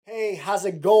Hey, how's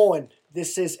it going?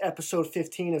 This is episode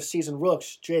 15 of Season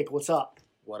Rooks. Jake, what's up?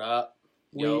 What up?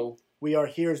 Yo. We are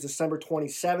here. It's December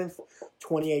 27th,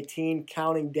 2018,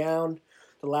 counting down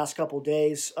the last couple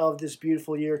days of this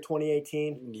beautiful year,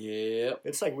 2018. Yep.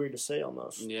 It's like weird to say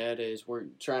almost. Yeah, it is. We're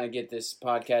trying to get this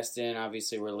podcast in.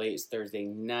 Obviously, we're late. It's Thursday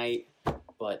night,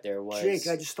 but there was... Jake,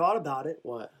 I just thought about it.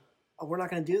 What? We're not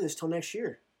going to do this till next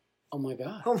year. Oh, my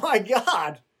God. Oh, my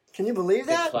God. Can you believe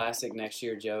The that? classic next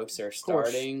year jokes are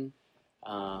starting.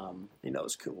 You know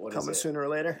it's cool. What is Coming it? sooner or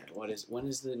later. When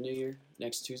is the new year?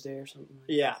 Next Tuesday or something?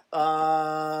 Yeah.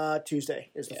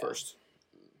 Tuesday is the first.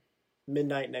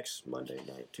 Midnight next Monday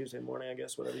night, Tuesday morning, I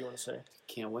guess, whatever you want to say.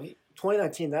 Can't wait.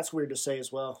 2019, that's weird to say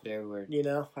as well. Very weird. You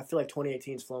know, I feel like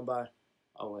 2018's flown by.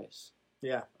 Always.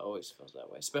 Yeah. Always feels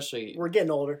that way. Especially... We're getting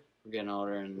older. We're getting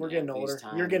older. And We're getting older.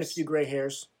 You're getting a few gray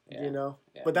hairs, you know.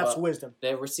 Yeah. But that's wisdom.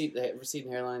 The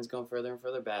receding hairline's going further and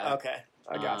further back. Okay.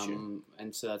 I got you.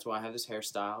 And so that's why I have this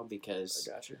hairstyle, because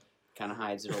I got you. Kind of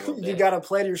hides it a little bit. You got to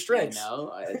play to your strengths.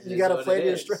 You got to play to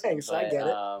your strengths. But, I get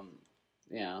it.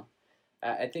 You know,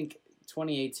 I think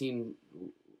 2018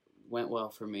 went well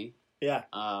for me. Yeah.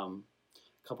 A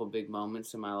couple big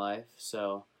moments in my life.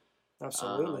 So,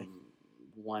 absolutely.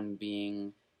 One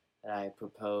being that I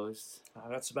proposed.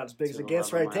 That's about as big as it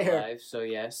gets right there. Life. So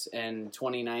yes, and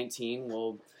 2019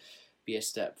 will be a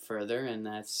step further, and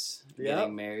that's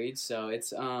getting married. So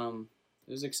it's it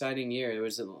was an exciting year. There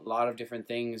was a lot of different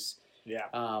things. Yeah.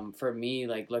 For me,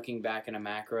 like looking back in a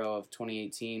macro of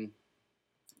 2018,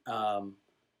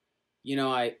 you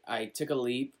know, I took a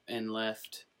leap and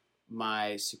left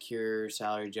my secure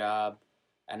salary job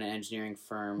at an engineering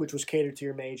firm, which was catered to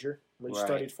your major, which you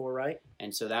studied for, right?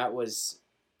 And so that was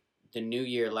the new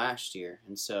year last year,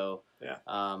 and so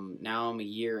now I'm a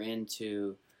year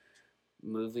into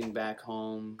moving back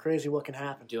home. Crazy what can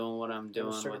happen. Doing what I'm doing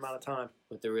in a certain amount of time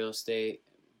with the real estate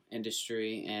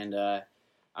industry, and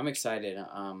I'm excited.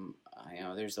 You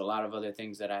know, there's a lot of other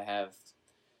things that I have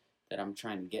that I'm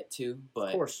trying to get to, but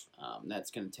of course, that's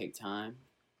going to take time.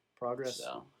 Progress.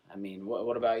 So, I mean,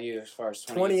 what about you as far as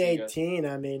 2018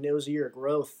 goes? I mean, it was a year of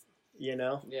growth. You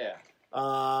know.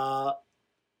 Yeah.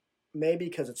 Maybe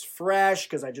because it's fresh,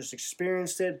 because I just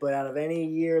experienced it. But out of any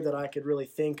year that I could really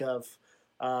think of,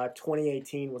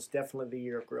 2018 was definitely the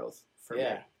year of growth for me.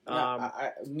 No,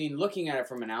 I mean, looking at it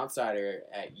from an outsider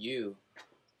at you,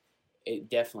 it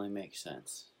definitely makes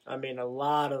sense. I mean, a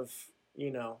lot of,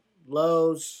 you know,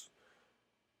 lows,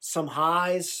 some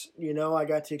highs. You know, I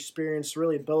got to experience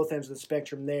really both ends of the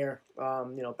spectrum there.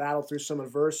 You know, battle through some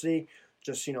adversity,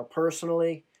 just, you know,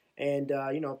 personally. And,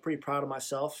 you know, pretty proud of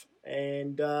myself.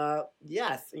 And,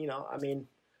 you know, I mean,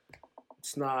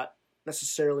 it's not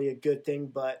necessarily a good thing,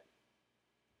 but,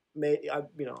 I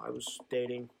was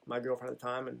dating my girlfriend at the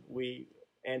time, and we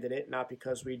ended it, not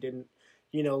because we didn't,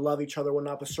 you know, love each other,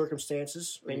 whatnot, but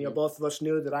circumstances. And, you know, both of us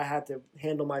knew that I had to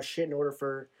handle my shit in order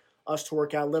for us to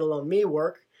work out, let alone me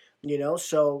work, you know.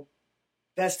 So,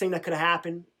 best thing that could have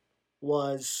happened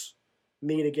was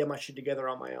me to get my shit together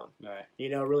on my own. Right. You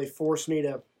know, really forced me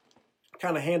to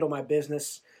kind of handle my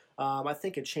business. I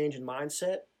think a change in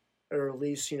mindset, or at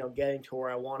least, you know, getting to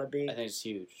where I want to be. I think it's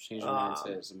huge. Change in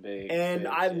mindset is a big. And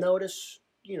I've noticed,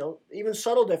 you know, even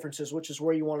subtle differences, which is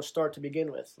where you want to start to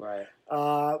begin with. Right.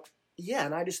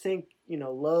 And I just think, you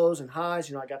know, lows and highs.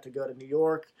 You know, I got to go to New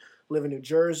York, live in New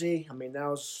Jersey. I mean, that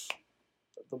was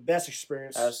the best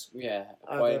experience.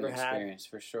 Quite an experience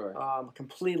for sure.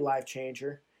 Complete life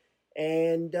changer.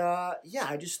 And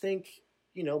I just think,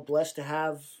 you know, blessed to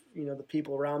have, you know, the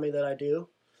people around me that I do,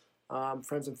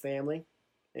 friends and family.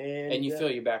 And you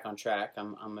feel you're back on track,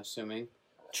 I'm assuming.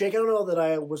 Jake, I don't know that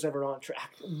I was ever on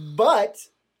track, but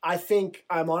I think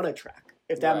I'm on a track,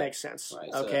 if that makes sense. Right,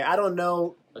 okay, I don't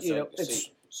know. So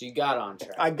you got on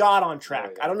track. I got on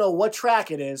track. I don't know what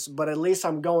track it is, but at least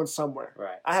I'm going somewhere.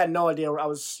 Right. I had no idea where I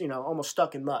was, you know, almost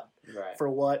stuck in mud for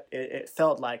what it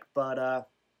felt like. But, a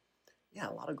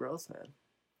lot of growth, man.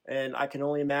 And I can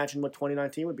only imagine what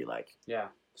 2019 would be like. Yeah,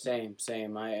 same.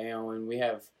 And we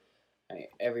have...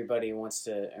 everybody wants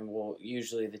to, and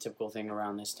usually the typical thing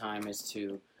around this time is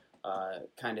to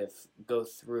kind of go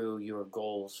through your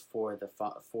goals for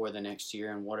the next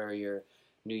year, and what are your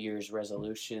New Year's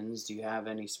resolutions? Do you have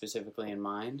any specifically in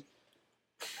mind?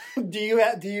 Can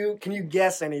you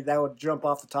guess any that would jump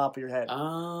off the top of your head?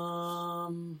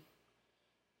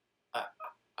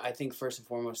 I think first and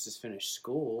foremost is finish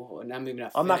school. I'm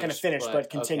not going to finish, but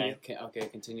continue. Okay,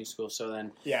 continue school. So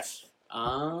then, yes.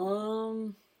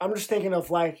 I'm just thinking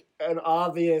of like an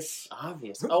obvious Oh,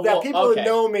 that well, people okay. who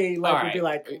know me like All would be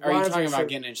right. like, Are you Ron's talking gonna about say-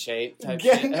 getting in shape? Type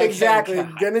shit? Okay, Exactly,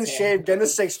 God getting in damn. shape, getting a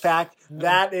six pack.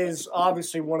 That is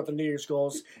obviously one of the New Year's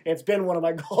goals. It's been one of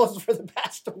my goals for the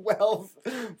past 12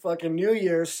 fucking New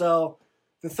Year's. So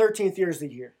the 13th year is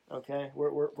the year. Okay,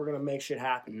 we're gonna make shit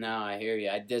happen. No, I hear you.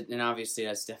 I did, and obviously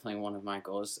that's definitely one of my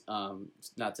goals.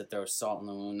 Not to throw salt in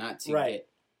the wound, not to Right. get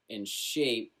in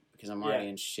shape because I'm already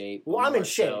in shape. Well, but I'm in more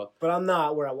shape, so- but I'm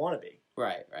not where I want to be.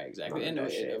 Right, exactly. Not in And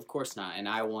that shape. of course not. And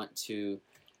I want to,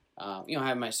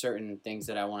 have my certain things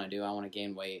that I want to do. I want to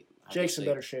gain weight. Jake's in obviously,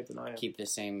 better shape than I am. keep the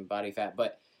same body fat,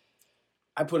 but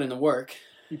I put in the work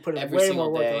You put in every way single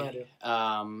more work day. than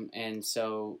I do. And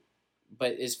so,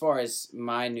 but as far as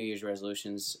my New Year's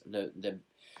resolutions,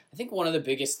 I think one of the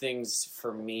biggest things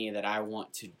for me that I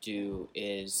want to do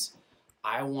is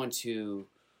I want to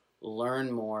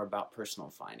learn more about personal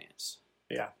finance.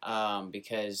 Yeah.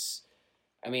 Because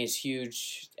I mean, it's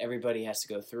huge. Everybody has to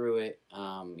go through it.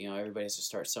 Everybody has to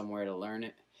start somewhere to learn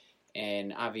it.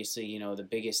 And obviously, the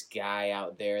biggest guy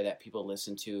out there that people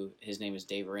listen to, his name is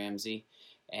Dave Ramsey.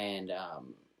 And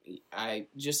I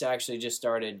just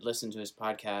started listening to his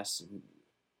podcast. And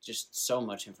just so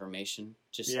much information,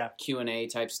 just Q&A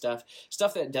type stuff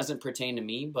that doesn't pertain to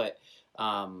me, but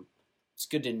it's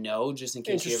good to know just in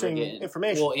case you ever get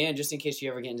information. Well, and just in case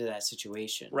you ever get into that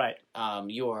situation, Right?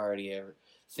 You already are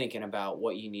thinking about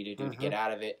what you need to do to get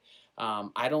out of it.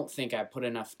 I don't think I put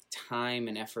enough time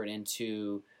and effort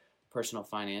into personal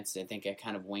finance. I think I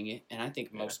kind of wing it, and I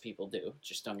think most people do.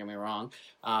 Just don't get me wrong.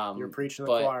 You're preaching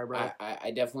the choir, bro.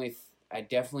 I definitely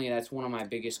that's one of my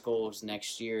biggest goals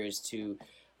next year is to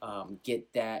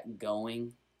get that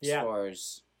going as far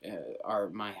as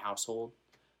my household.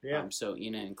 Yeah. So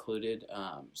Ina included.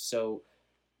 So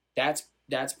that's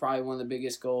probably one of the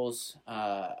biggest goals.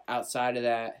 Outside of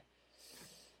that,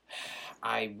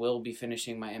 I will be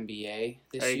finishing my MBA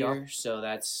this year. So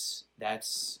that's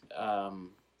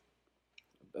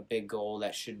a big goal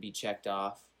that should be checked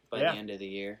off by the end of the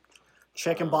year.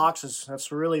 Checking boxes.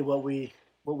 That's really what we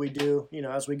do,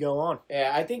 as we go on.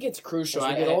 Yeah, I think it's crucial.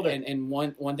 As we get older. And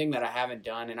one thing that I haven't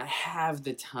done, and I have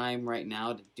the time right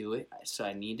now to do it, so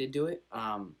I need to do it.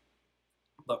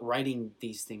 But writing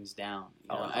these things down,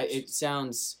 it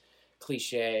sounds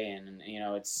cliche and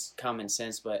it's common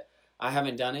sense, but I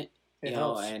haven't done it.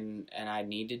 And I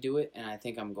need to do it, and I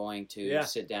think I'm going to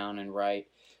sit down and write.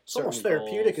 It's almost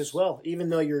therapeutic as well. Even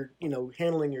though you're,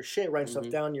 handling your shit, writing stuff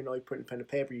down, you're putting pen to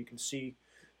paper, you can see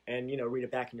and, read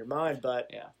it back in your mind.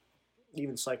 But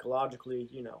even psychologically,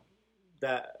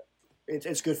 that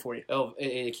it's good for you. Oh,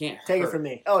 it can't hurt. Take it from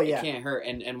me. Oh, yeah. It can't hurt.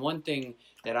 And one thing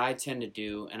that I tend to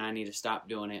do, and I need to stop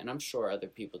doing it, and I'm sure other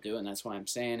people do, and that's why I'm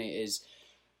saying it, is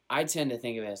I tend to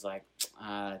think of it as like,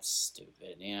 that's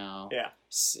stupid,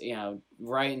 Yeah.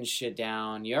 Writing shit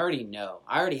down. You already know.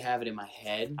 I already have it in my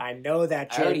head. I know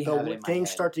that, Jake, but when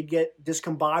things start to get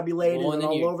discombobulated and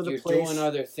all over the place. You're doing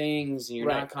other things, and you're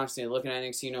not constantly looking at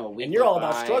it, a week and you're all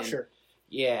about structure.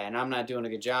 And I'm not doing a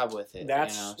good job with it. That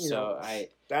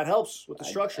helps with the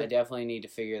structure. I definitely need to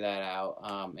figure that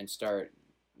out and start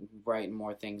writing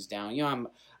more things down.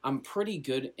 I'm pretty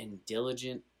good and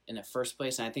diligent in the first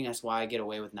place, and I think that's why I get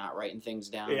away with not writing things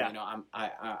down.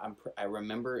 I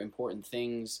remember important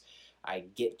things. I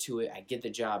get to it. I get the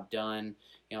job done.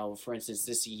 For instance,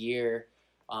 this year,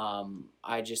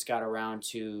 I just got around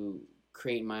to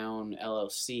creating my own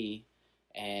LLC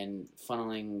and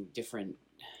funneling different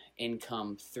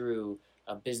income through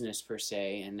a business per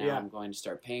se, and now I'm going to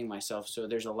start paying myself. So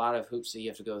there's a lot of hoops that you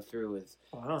have to go through with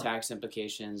tax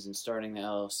implications and starting the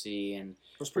LLC and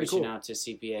reaching out to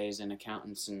CPAs and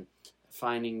accountants and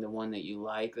finding the one that you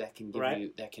like that can give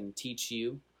you, that can teach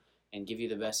you and give you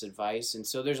the best advice. And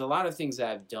so there's a lot of things that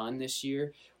I've done this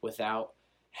year without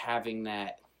having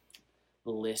that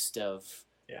list of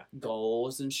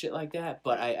goals and shit like that.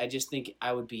 But I just think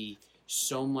I would be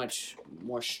so much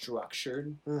more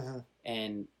structured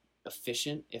and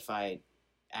efficient if I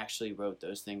actually wrote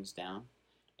those things down.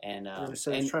 And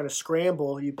instead of trying to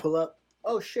scramble, you pull up.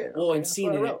 Oh shit! Well, and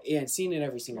seeing it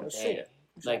every single day,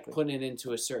 exactly. Like putting it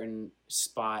into a certain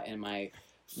spot in my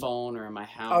phone or in my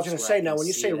house. I was going to say, now when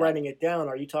you say writing it down,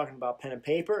 are you talking about pen and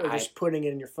paper or just putting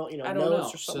it in your phone? I don't know.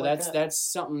 Or something so that's that's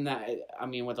something that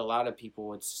with a lot of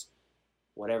people, it's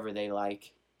whatever they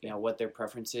like. What their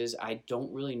preference is. I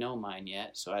don't really know mine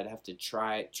yet, so I'd have to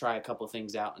try a couple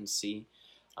things out and see.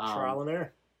 Trial and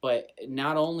error. But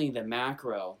not only the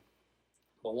macro,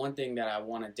 but one thing that I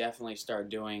want to definitely start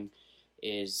doing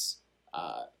is,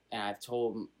 and I've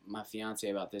told my fiance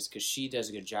about this because she does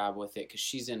a good job with it because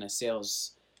she's in a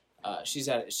sales,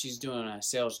 she's doing a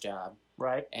sales job,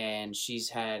 Right. and she's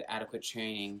had adequate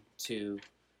training to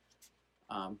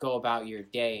go about your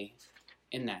day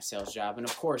in that sales job. And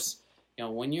of course,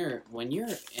 when you're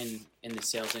in the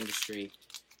sales industry,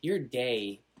 your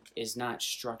day is not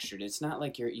structured. It's not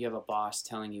like you have a boss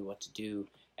telling you what to do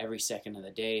every second of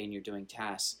the day and you're doing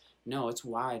tasks. No, it's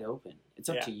wide open. It's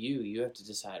up to you. You have to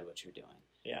decide what you're doing.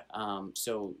 Yeah.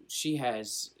 So she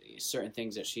has certain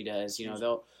things that she does.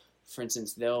 For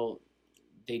instance,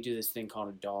 they do this thing called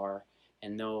a DAR,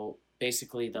 and they'll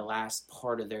basically the last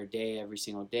part of their day, every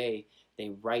single day,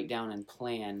 they write down and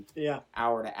plan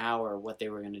hour to hour what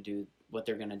they're going to do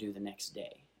the next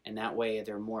day. And that way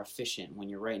they're more efficient. When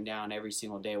you're writing down every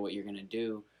single day what you're going to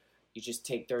do, you just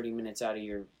take 30 minutes out of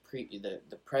your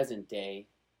the present day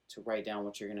to write down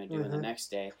what you're going to do in the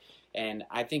next day. And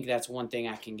I think that's one thing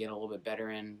I can get a little bit better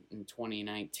in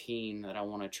 2019 that I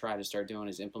want to try to start doing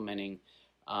is implementing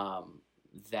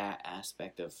that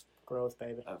aspect of growth,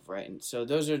 baby. Of writing. So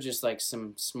those are just like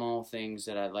some small things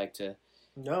that I'd like to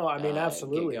No, I mean,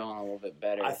 absolutely. Get going a little bit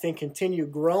better. I think continue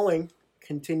growing,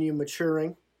 continue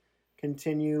maturing,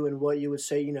 continue in what you would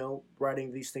say,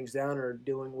 writing these things down or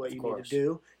doing what you need to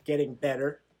do, getting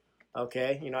better.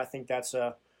 Okay? I think that's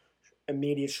a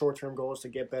immediate short-term goal is to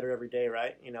get better every day,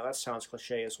 right? That sounds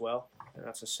cliche as well. And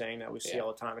that's a saying that we see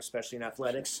all the time, especially in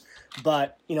athletics.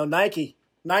 But, Nike,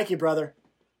 brother,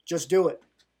 just do it,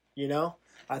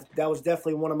 that was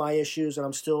definitely one of my issues, and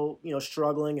I'm still,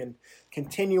 struggling and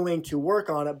continuing to work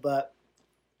on it, but,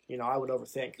 I would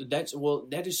overthink.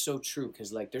 That is so true,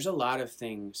 because, there's a lot of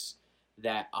things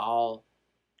that I'll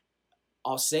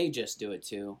say just do it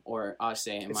to, or I'll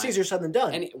say... It's easier said than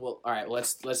done. All right,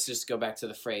 let's just go back to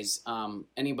the phrase.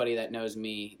 Anybody that knows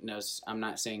me knows I'm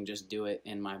not saying just do it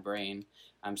in my brain.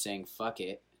 I'm saying fuck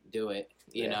it, do it.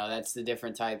 That's the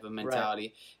different type of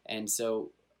mentality. Right. And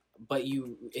so... But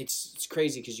it's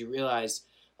crazy because you realize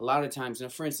a lot of times,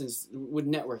 for instance, with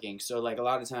networking. So a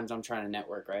lot of times I'm trying to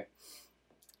network, right?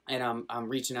 And I'm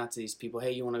reaching out to these people.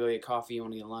 Hey, you want to go get coffee? You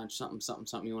want to get lunch?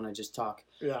 Something. You want to just talk?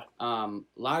 Yeah. A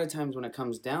lot of times when it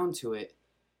comes down to it,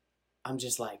 I'm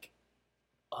just like,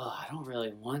 oh, I don't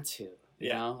really want to. You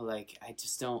know, I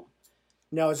just don't.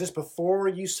 Now, is this before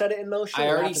you set it in motion? I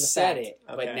already set it,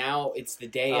 but now it's the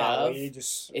day of.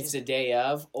 It's the day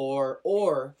of,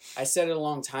 or I set it a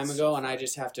long time ago, and I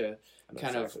just have to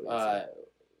kind of,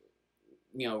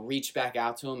 reach back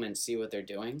out to them and see what they're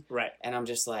doing. Right. And I'm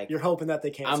just like, you're hoping that they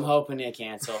cancel. I'm hoping they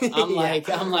cancel. I'm like,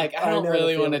 I don't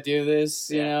really want to do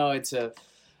this.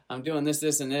 I'm doing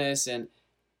this, and this, and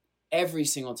every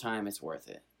single time it's worth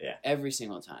it. Yeah. Every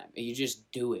single time, you just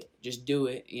do it. Just do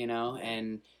it.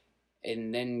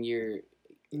 And then you're...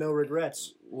 No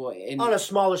regrets. Well, on a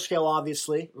smaller scale,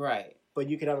 obviously. Right. But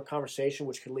you could have a conversation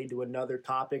which could lead to another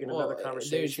topic and another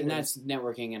conversation. And that's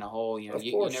networking in a whole, you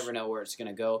never know where it's going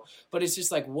to go. But it's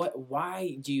just like,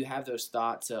 why do you have those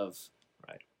thoughts of,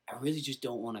 I really just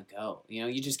don't want to go?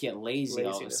 You just get lazy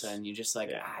all of a sudden. You're just like,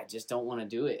 I just don't want to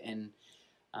do it. And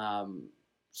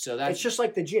so that's... It's just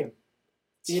like the gym.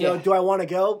 Do I want to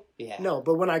go? Yeah. No,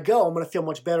 but when I go, I'm going to feel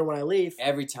much better when I leave.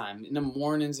 Every time. In the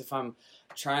mornings, if I'm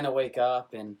trying to wake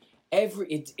up, and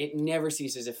it never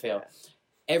ceases to fail. Yeah.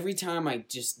 Every time I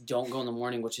just don't go in the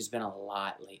morning, which has been a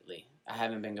lot lately. I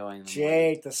haven't been going in the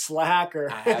morning. Jake, the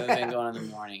slacker. I haven't been going in the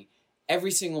morning.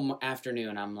 Every single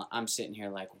afternoon, I'm sitting here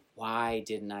like, why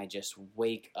didn't I just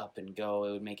wake up and go?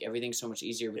 It would make everying so much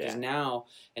easier, because now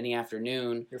in the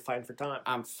afternoon, you're fighting for time.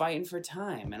 I'm fighting for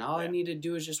time, and all I need to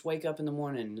do is just wake up in the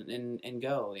morning and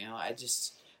go.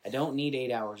 I don't need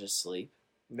 8 hours of sleep.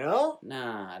 No?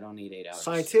 Nah, I don't need 8 hours.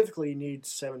 Scientifically, you need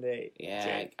 7 to 8.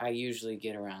 Yeah, I usually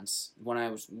get around, when I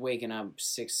was waking up,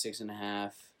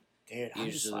 6.5. Dude, I'm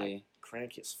just like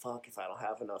cranky as fuck if I don't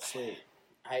have enough sleep.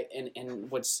 And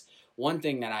what's one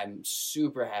thing that I'm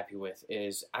super happy with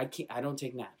is I don't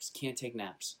take naps. Can't take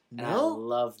naps. And I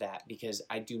love that, because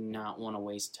I do not want to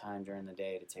waste time during the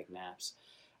day to take naps.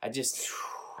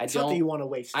 It's not that you want to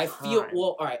waste time.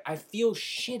 I feel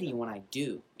shitty when I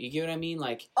do. You get what I mean?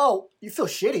 Like, oh, you feel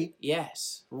shitty?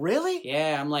 Yes. Really?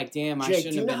 Yeah, I'm like, damn, Jake, I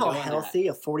shouldn't have been doing that. do you know how healthy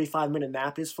a 45-minute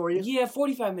nap is for you? Yeah,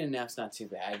 45-minute nap's not too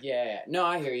bad. Yeah. No,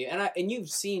 I hear you. And you've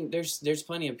seen, there's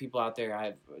plenty of people out there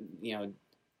I've,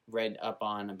 read up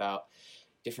on about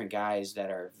different guys that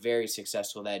are very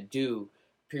successful that do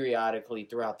periodically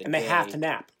throughout the day. And they have to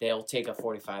nap. They'll take a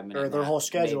 45-minute or their nap, whole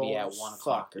schedule maybe at 1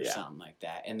 o'clock or something like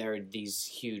that. And they're these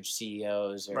huge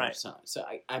CEOs or something. So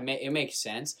it makes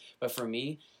sense. But for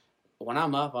me, when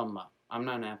I'm up, I'm up. I'm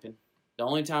not napping. The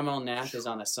only time I'll nap is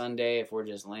on a Sunday if we're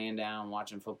just laying down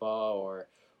watching football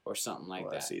or something like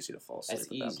that. That's easy to fall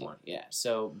asleep at that point. Yeah.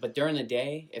 So, but during the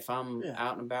day, if I'm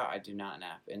out and about, I do not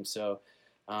nap. And so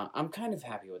I'm kind of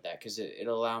happy with that because it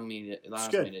allows me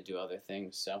to do other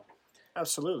things. So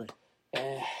Absolutely.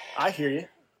 eh, I hear you.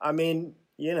 I mean,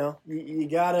 you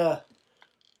gotta,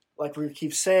 like we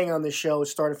keep saying on this show,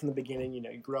 it's starting from the beginning.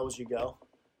 You grow as you go.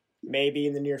 Maybe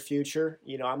in the near future,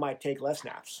 I might take less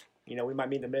naps. We might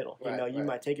meet in the middle. You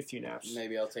might take a few naps.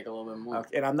 maybe I'll take a little bit more.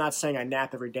 Okay, and I'm not saying I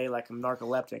nap every day like I'm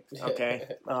narcoleptic. Okay,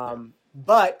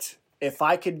 but if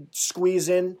I could squeeze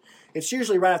in, it's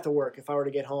usually right after work. If I were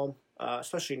to get home,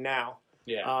 especially now.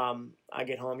 Yeah. I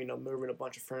get home, moving a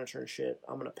bunch of furniture and shit.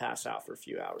 I'm gonna pass out for a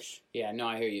few hours. Yeah, no,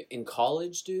 I hear you. In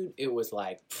college, dude, it was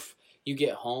like you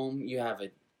get home, you have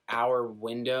an hour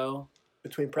window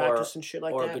between practice and shit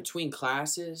like or that. Or between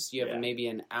classes, you have maybe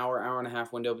an hour and a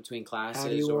half window between classes. How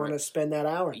do you want to spend that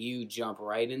hour? You jump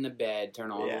right in the bed,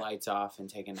 turn all the lights off, and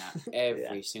take a nap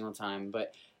every single time.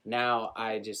 But now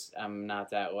I'm not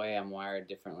that way. I'm wired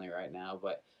differently right now,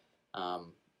 but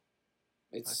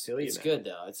it's good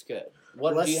though. It's good.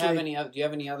 What do you have any? Do you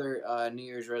have any other New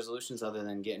Year's resolutions other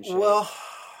than getting shape? Well,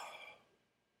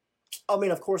 I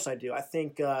mean, of course I do. I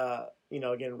think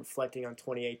again, reflecting on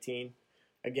 2018,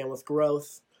 again with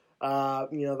growth,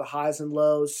 the highs and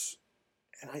lows,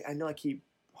 and I know I keep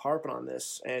harping on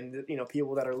this, and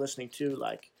people that are listening too,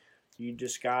 like you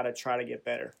just gotta try to get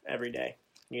better every day.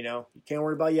 You can't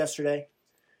worry about yesterday,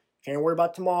 can't worry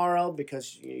about tomorrow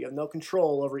because you have no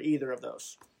control over either of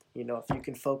those. If you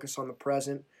can focus on the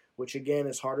present, which again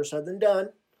is harder said than done,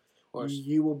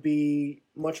 you will be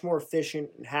much more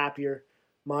efficient and happier,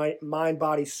 mind,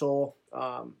 body, soul,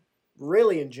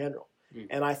 really in general.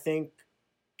 And I think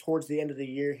towards the end of the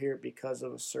year here, because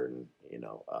of a certain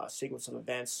sequence of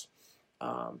events,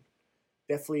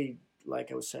 definitely,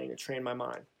 like I was saying, to train my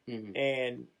mind.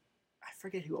 And I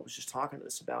forget who I was just talking to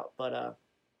this about, but I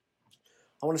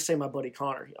want to say my buddy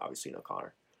Connor. Obviously,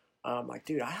 Connor. Like,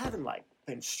 dude, I haven't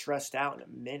been stressed out in a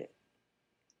minute.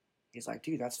 He's like,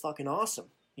 dude, that's fucking awesome,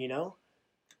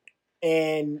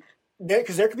 And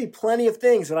because there could be plenty of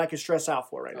things that I could stress out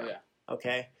for right now. Yeah.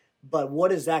 Okay, but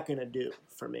what is that going to do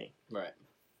for me? Right.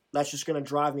 That's just going to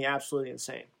drive me absolutely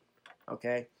insane.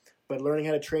 Okay, but learning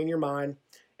how to train your mind,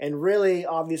 and really,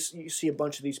 obviously, you see a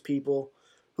bunch of these people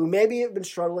who maybe have been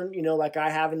struggling, like I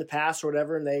have in the past or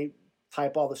whatever, and they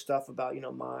type all the stuff about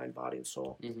mind, body, and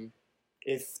soul. Mm-hmm.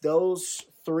 If those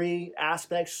three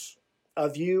aspects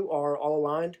of you are all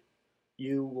aligned,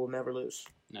 you will never lose.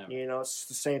 Never. It's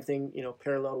the same thing,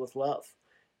 paralleled with love.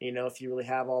 If you really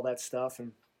have all that stuff.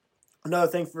 And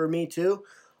another thing for me, too,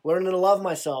 learning to love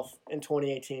myself in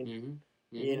 2018.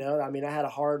 Mm-hmm. I mean, I had a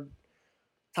hard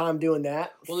time doing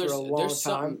that for a long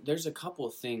time. There's a couple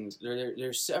of things.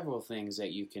 There's several things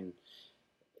that you can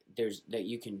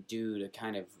do to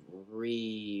kind of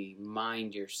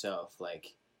remind yourself,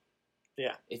 like,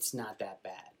 it's not that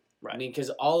bad. Right. I mean, because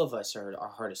all of us are our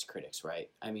hardest critics, right?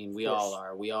 I mean, we all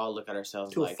are. We all look at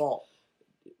ourselves to a fault.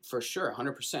 For sure,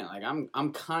 100%. Like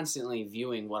I'm constantly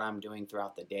viewing what I'm doing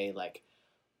throughout the day. Like,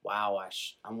 wow,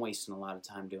 I'm wasting a lot of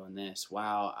time doing this.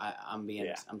 Wow,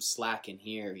 I'm slacking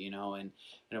here, and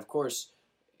of course,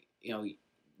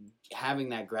 having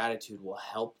that gratitude will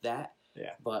help that.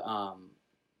 Yeah. But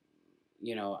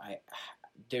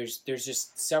there's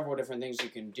just several different things you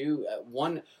can do.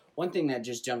 One thing that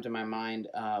just jumped in my mind,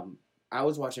 I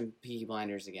was watching Peaky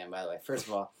Blinders again, by the way. First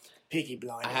of all, Peaky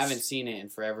Blinders. I haven't seen it in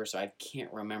forever, so I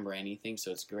can't remember anything,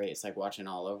 so it's great. It's like watching it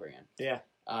all over again. Yeah.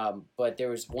 But there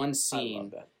was one scene. I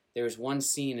love that. There was one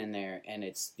scene in there, and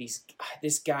it's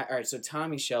this guy. All right, so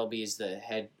Tommy Shelby is the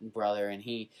head brother, and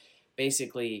he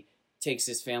basically takes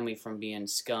his family from being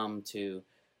scum to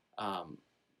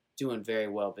doing very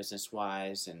well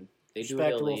business-wise, and they do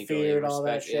it illegally, feared, all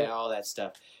that shit. all that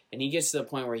stuff. And he gets to the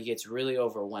point where he gets really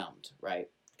overwhelmed, right?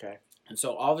 Okay. And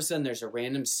so all of a sudden, there's a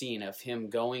random scene of him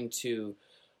going to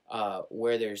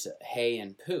where there's hay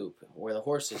and poop, where the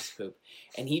horses poop,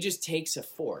 and he just takes a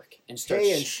fork and starts.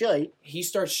 Hay and shit. He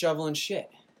starts shoveling shit.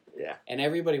 Yeah. And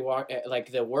everybody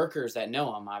like the workers that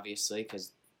know him, obviously,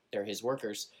 because they're his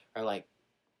workers, are like,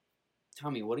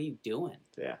 Tommy, what are you doing?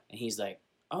 Yeah. And he's like,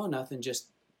 oh, nothing, just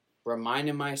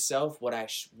reminding myself what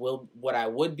I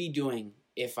would be doing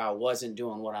if I wasn't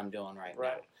doing what I'm doing right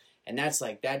now. And that's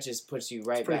like, that just puts you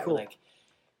right back. Cool. Like,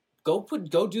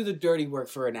 go do the dirty work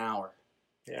for an hour.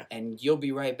 Yeah. And you'll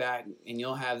be right back, and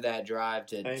you'll have that drive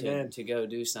to go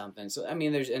do something. So I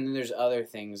mean, there's other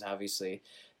things, obviously,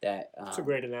 that. That's a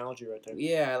great analogy right there.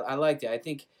 Yeah, I liked it. I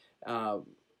think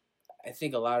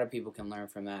a lot of people can learn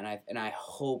from that, and I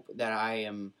hope that I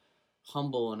am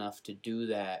humble enough to do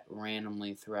that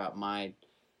randomly throughout my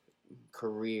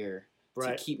career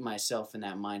to keep myself in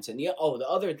that mindset. And the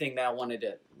other thing that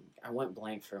I went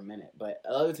blank for a minute, but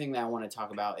the other thing that I want to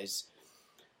talk about is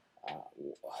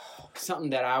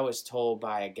something that I was told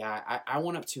by a guy. I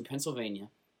went up to Pennsylvania,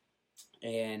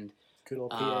 and Good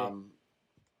old PA.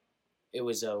 it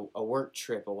was a work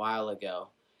trip a while ago,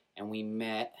 and we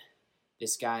met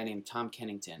this guy named Tom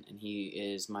Kennington, and he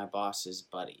is my boss's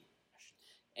buddy.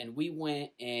 And we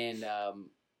went and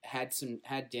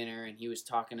had dinner, and he was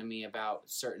talking to me about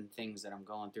certain things that I'm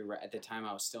going through. At the time,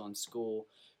 I was still in school,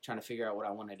 trying to figure out what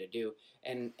I wanted to do,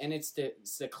 and it's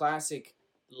the classic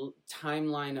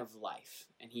timeline of life.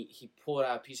 And he pulled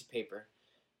out a piece of paper,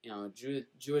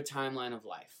 drew a timeline of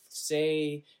life.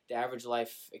 Say the average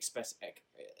life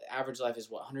is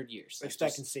what, 100 years.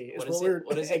 Expectancy.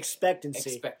 What is it?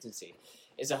 Expectancy. Expectancy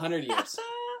is 100 years.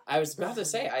 I was about to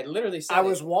say. I literally said. I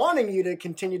was wanting you to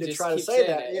continue to try to say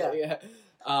that. Yeah.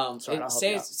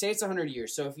 Say it's 100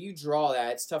 years. So if you draw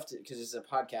that, it's tough because it's a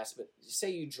podcast. But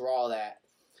say you draw that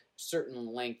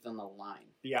certain length on the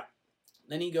line. Yeah.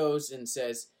 Then he goes and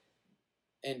says,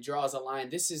 and draws a line.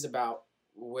 This is about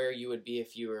where you would be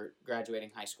if you were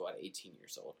graduating high school at 18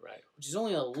 years old. Right. Which is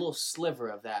only a little sliver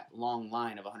of that long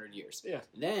line of 100 years. Yeah.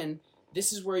 Then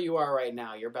this is where you are right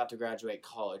now. You're about to graduate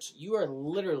college. You are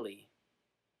literally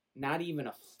not even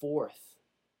a fourth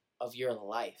of your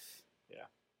life. Yeah.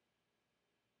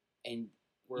 And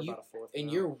we're about a fourth. And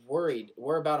now. you're worried.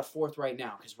 We're about a fourth right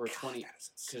now because we're 20.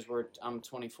 Because I'm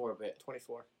 24, but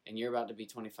 24, and you're about to be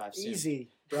 25 soon. Easy,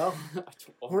 bro.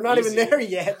 Well, we're not even there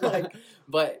yet. Like,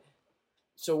 but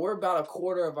so we're about a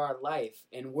quarter of our life,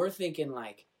 and we're thinking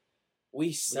like,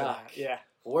 we suck. Yeah.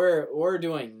 We're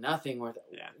doing nothing worth it.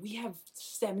 Yeah. We have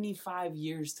 75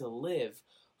 years to live.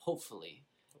 Hopefully,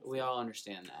 we all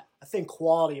understand that. I think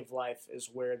quality of life is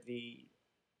where the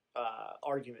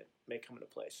argument may come into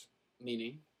place.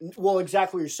 Meaning? Well,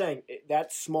 exactly what you're saying.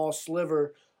 That small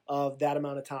sliver of that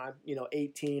amount of time,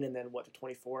 18 and then to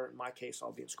 24. In my case,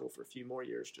 I'll be in school for a few more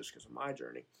years just because of my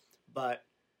journey. But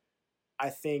I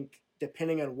think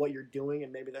depending on what you're doing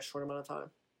and maybe that short amount of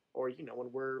time, or,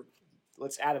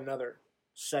 let's add another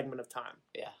segment of time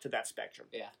to that spectrum.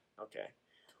 Yeah. Okay.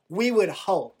 We would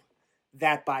hope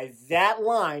that by that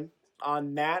line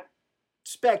on that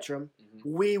spectrum,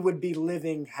 we would be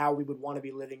living how we would want to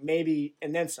be living, maybe,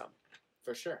 and then some.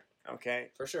 For sure. Okay.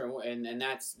 For sure. And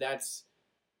that's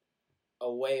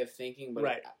a way of thinking, but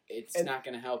right. It's not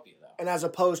going to help you, though. And as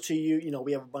opposed to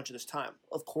we have a bunch of this time.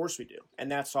 Of course we do.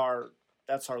 And that's our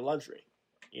luxury.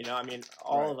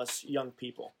 All of us young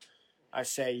people, I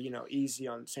say, easy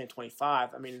on saying 25.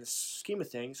 In the scheme of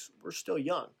things, we're still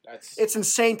young. It's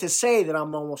insane to say that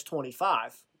I'm almost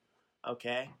 25.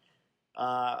 Okay.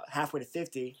 Halfway to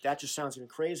 50. That just sounds even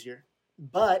crazier.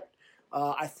 But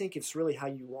I think it's really how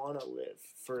you want to live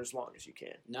for as long as you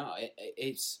can. No,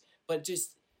 but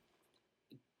just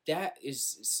that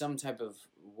is some type of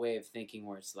way of thinking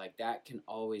where it's like that can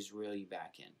always reel you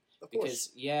back in. Of course.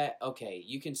 Because,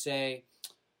 you can say,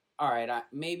 all right,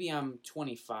 maybe I'm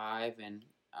 25 and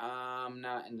I'm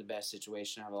not in the best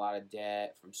situation. I have a lot of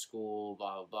debt from school,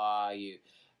 blah, blah, blah.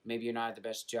 Maybe you're not at the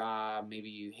best job. Maybe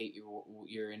you hate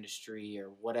your industry or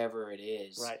whatever it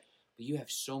is. Right. But you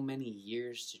have so many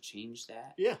years to change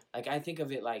that. Yeah. Like, I think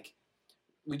of it like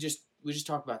we just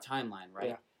talked about timeline, right?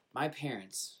 Yeah. My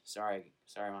parents, sorry,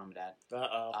 mom and dad.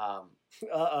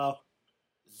 Uh-oh.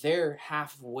 They're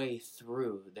halfway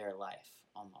through their life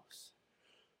almost.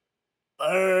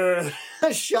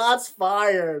 Shots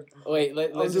fired. Wait,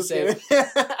 let's just say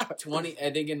 20. I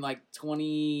think in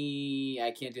 20.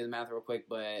 I can't do the math real quick,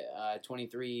 but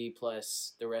 23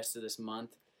 plus the rest of this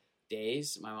month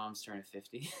days. My mom's turning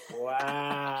 50.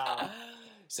 Wow.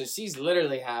 So she's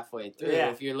literally halfway through. Yeah.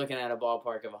 If you're looking at a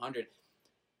ballpark of 100,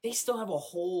 they still have a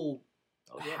whole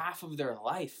half of their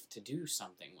life to do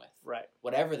something with. Right.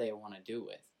 Whatever they want to do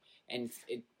with, and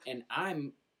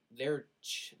I'm their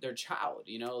child.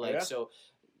 So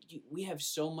we have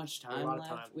so much time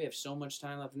left. We have so much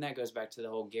time left, and that goes back to the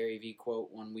whole Gary Vee quote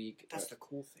one week. That's the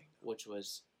cool thing, which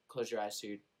was close your eyes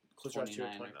to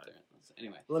 29.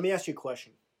 Anyway, let me ask you a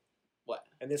question. What?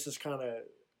 And this is kind of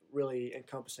really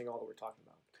encompassing all that we're talking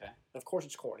about. Okay. Of course,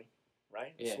 it's corny,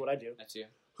 right? Yeah. That's what I do. That's you.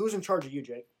 Who's in charge of you,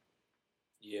 Jake?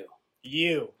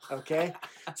 You. Okay?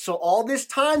 So all this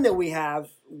time that we have,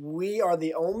 we are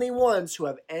the only ones who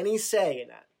have any say in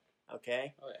that.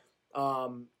 Okay? Okay.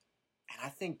 And I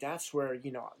think that's where,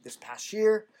 this past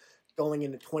year, going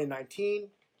into 2019,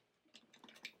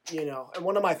 and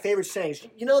one of my favorite sayings,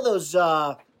 those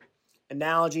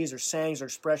analogies or sayings or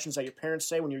expressions that your parents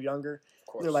say when you're younger? Of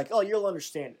course. They're like, oh, you'll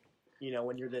understand it,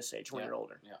 when you're this age, when you're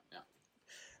older. Yeah.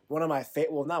 One of my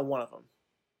not one of them.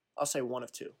 I'll say one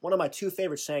of two. One of my two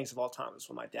favorite sayings of all time is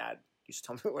what my dad used to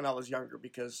tell me when I was younger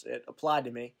because it applied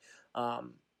to me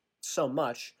so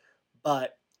much.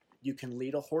 But You can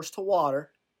lead a horse to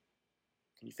water.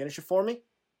 Can you finish it for me?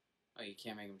 Oh, you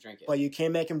can't make him drink it. But you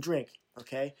can't make him drink,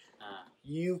 okay?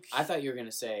 I thought you were going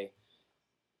to say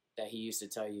that he used to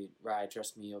tell you, Rye,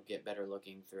 trust me, you'll get better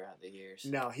looking throughout the years.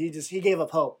 No, he gave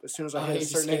up hope as soon as I hit a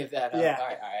certain age. That up. Yeah. All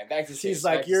right, back to He's serious.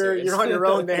 like, you're on your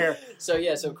own there. So,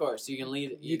 yes, of course. You can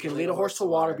lead a horse to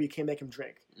water, but you can't make him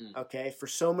drink. Mm. Okay? For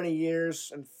so many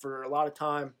years and for a lot of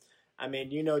time, I mean,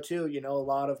 too, a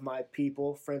lot of my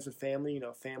people, friends and family,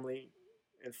 family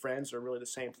and friends are really the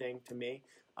same thing to me,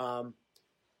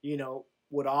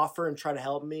 would offer and try to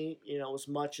help me, as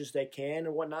much as they can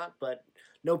and whatnot, but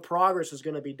no progress is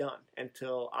going to be done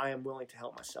until I am willing to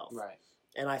help myself. Right.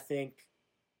 And I think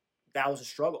that was a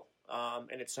struggle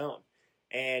in its own.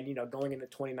 And, going into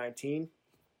 2019,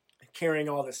 carrying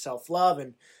all this self-love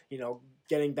and,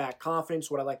 getting back confidence,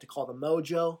 what I like to call the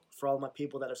mojo for all of my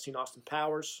people that have seen Austin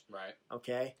Powers. Right.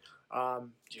 Okay. Got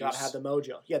to have the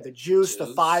mojo. Yeah, the juice, the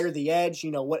fire, the edge,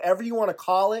 whatever you want to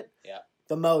call it. Yeah.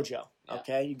 The mojo. Yeah.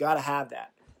 Okay. You got to have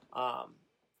that.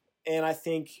 And I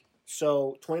think,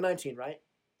 so 2019, right?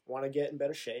 Want to get in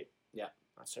better shape. Yeah.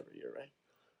 That's every year, right?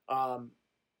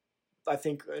 I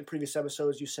think in previous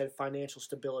episodes you said financial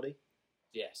stability.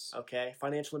 Yes. Okay.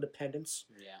 Financial independence.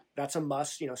 Yeah. That's a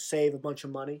must. Save a bunch of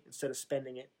money instead of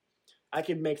spending it. I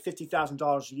could make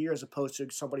 $50,000 a year as opposed to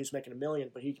somebody who's making $1 million,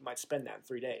 but he might spend that in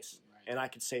 3 days. Right. And I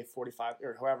could save 45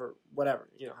 or however, whatever.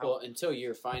 Well, until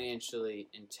you're financially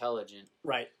intelligent,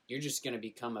 right? You're just going to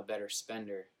become a better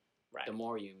spender. Right. The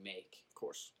more you make, of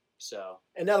course. So.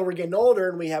 And now that we're getting older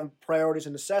and we have priorities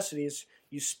and necessities,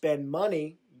 you spend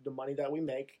money, the money that we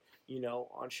make,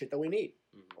 on shit that we need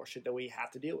or shit that we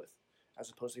have to deal with, as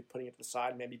opposed to putting it to the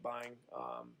side, maybe buying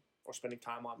or spending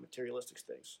time on materialistic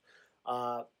things.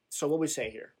 So what we say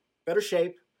here, better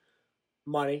shape,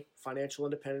 money, financial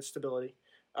independence, stability.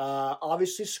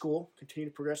 Obviously school, continue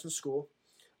to progress in school.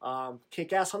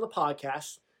 Kick ass on the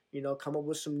podcast, come up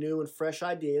with some new and fresh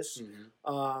ideas.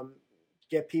 Mm-hmm.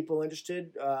 Get people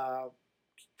interested,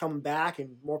 coming back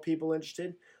and more people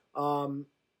interested.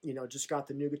 Just got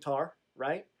the new guitar,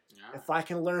 right? Yeah. If I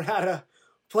can learn how to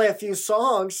play a few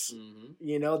songs,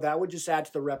 mm-hmm. That would just add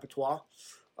to the repertoire.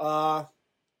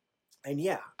 And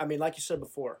yeah, I mean, like you said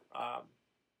before,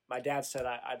 my dad said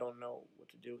I don't know what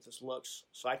to do with his looks,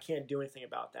 so I can't do anything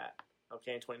about that.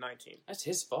 Okay, in 2019. That's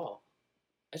his fault.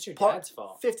 That's your dad's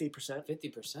fault. 50%.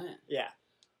 50%. Yeah.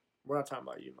 We're not talking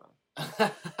about you, Mom.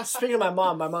 Speaking of my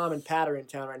mom and Pat are in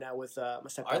town right now with my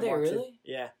stepdad. Are they Mark, really? Too.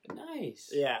 Yeah. Nice.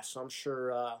 Yeah, so I'm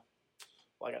sure,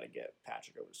 I got to get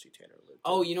Patrick over to see Tanner.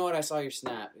 Oh, you know what? I saw your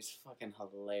snap. It's fucking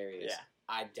hilarious. Yeah.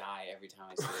 I die every time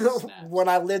I see your snaps. When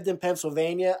I lived in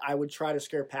Pennsülvania, I would try to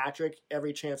scare Patrick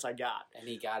every chance I got. And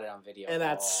he got it on video. And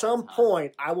at some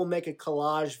point, I will make a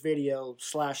collage video /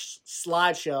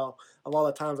 slideshow of all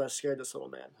the times I scared this little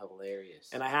man. Hilarious.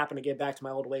 And I happened to get back to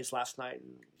my old ways last night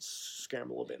and scare him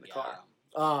a little bit in the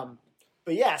car.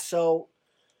 But yeah, so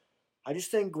I just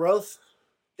think growth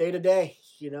day to day,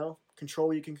 control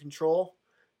what you can control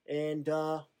and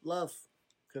love,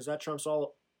 because that trumps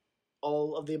all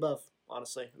of the above.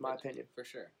 Honestly, in my opinion. For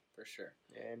sure.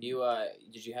 And you,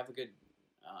 did you have a good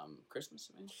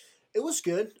Christmas, man? It was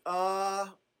good. It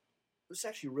was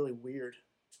actually really weird.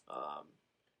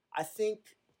 I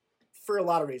think for a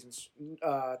lot of reasons.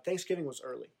 Thanksgiving was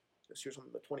early. This year's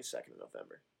on the 22nd of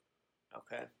November.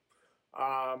 Okay.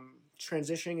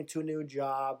 Transitioning into a new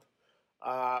job.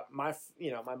 My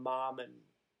mom and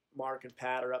Mark and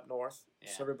Pat are up north,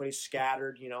 so everybody's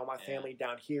scattered. My family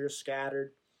down here is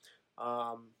scattered.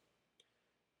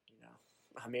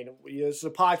 I mean, this is a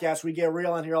podcast. We get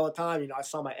real on here all the time. I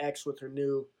saw my ex with her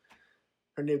new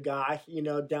guy,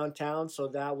 downtown. So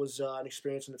that was an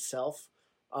experience in itself.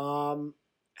 And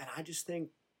I just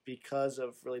think because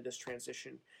of really this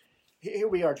transition, here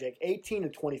we are, Jake, 18 to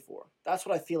 24. That's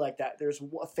what I feel like that. There's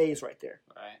a phase right there.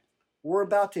 Right. We're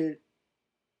about to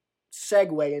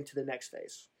segue into the next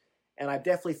phase. And I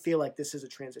definitely feel like this is a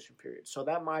transition period. So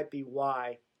that might be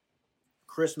why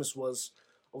Christmas was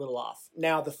a little off.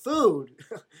 Now, the food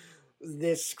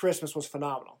this Christmas was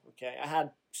phenomenal. Okay, I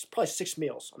had probably 6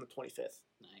 meals on the 25th.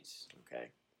 Nice.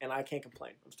 Okay, and I can't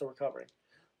complain. I'm still recovering,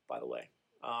 by the way.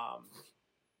 I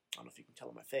don't know if you can tell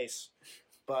on my face,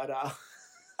 but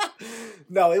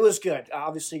no, it was good.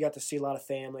 Obviously, got to see a lot of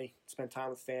family, spend time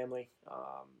with family.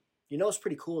 It's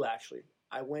pretty cool actually.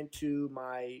 I went to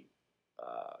my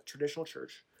traditional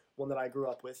church, one that I grew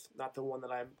up with, not the one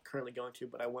that I'm currently going to,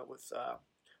 but I went with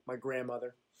my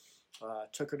grandmother.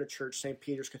 Took her to church, St.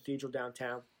 Peter's Cathedral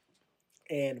downtown,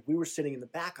 and we were sitting in the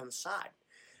back on the side,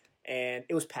 and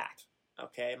it was packed.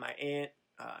 Okay, my aunt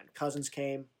and cousins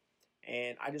came,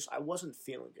 and I wasn't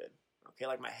feeling good. Okay,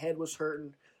 like my head was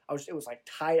hurting. It was like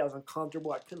tight. I was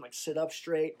uncomfortable. I couldn't like sit up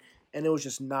straight, and it was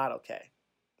just not okay.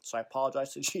 So I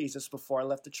apologized to Jesus before I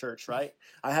left the church. Right,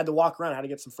 I had to walk around. I had to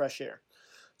get some fresh air.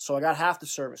 So I got half the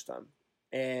service done,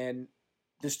 and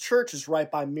this church is right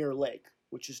by Mirror Lake,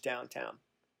 which is downtown.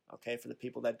 Okay, for the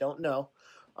people that don't know.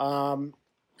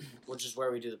 Which is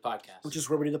where we do the podcast. Which is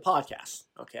where we do the podcast.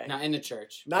 Okay. Not in the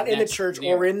church. Not in the church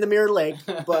or in the Mirror Lake,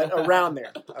 but around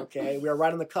there. Okay. We are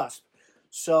right on the cusp.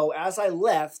 So as I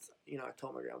left, I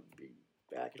told my grandma to be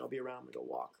back and I'll be around. I'm going to go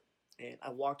walk. And I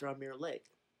walked around Mirror Lake.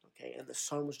 Okay. And the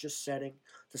sun was just setting.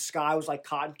 The sky was like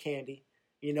cotton candy.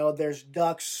 There's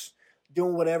ducks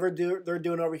doing whatever they're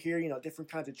doing over here,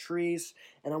 different kinds of trees.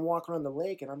 And I'm walking around the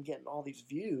lake and I'm getting all these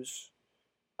views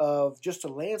of just a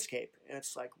landscape, and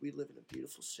it's like we live in a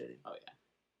beautiful city. Oh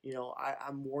yeah.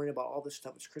 I'm worrying about all this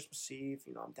stuff. It's Christmas Eve.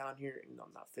 I'm down here.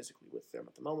 I'm not physically with them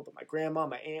at the moment, but my grandma,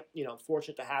 my aunt. I'm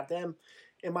fortunate to have them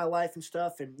in my life and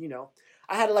stuff. And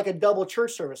I had like a double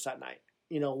church service that night.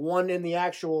 One in the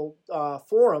actual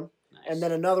forum, nice. And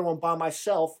then another one by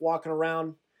myself, walking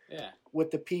around. Yeah. With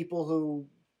the people who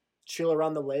chill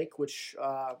around the lake, which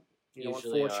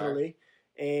usually unfortunately. Are.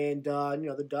 And,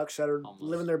 the ducks that are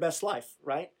living their best life,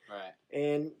 right? Right.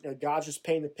 And God's just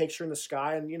painting the picture in the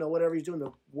sky, and, whatever he's doing,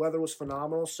 the weather was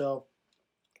phenomenal. So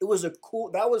it was that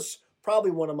was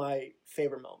probably one of my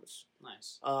favorite moments.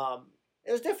 Nice.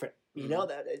 It was different,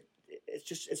 that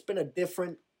it's been a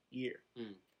different year.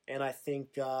 Mm. And I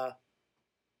think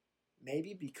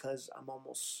maybe because I'm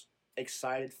almost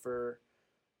excited for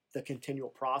the continual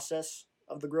process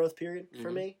of the growth period for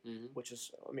me, which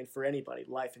is, for anybody,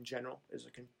 life in general is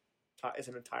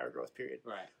an entire growth period.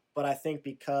 Right. But I think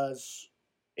because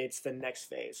it's the next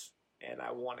phase, and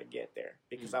I want to get there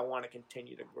because I want to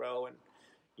continue to grow and,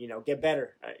 get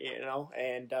better,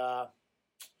 and so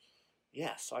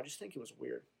I just think it was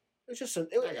weird. It was just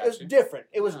it was different.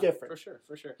 It was different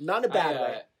for sure. Not in a bad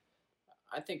way.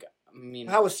 I think.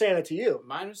 How was Santa to you?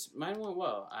 Mine went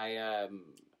well.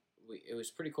 It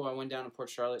was pretty cool. I went down to Port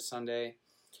Charlotte Sunday,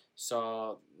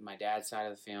 saw my dad's side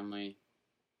of the family.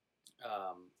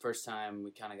 First time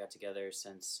we kind of got together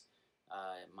since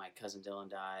my cousin Dylan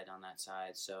died on that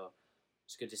side, so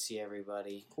it's good to see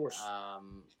everybody. Of course.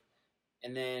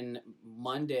 And then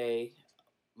Monday,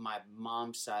 my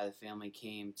mom's side of the family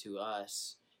came to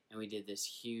us, and we did this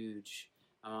huge.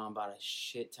 My mom bought a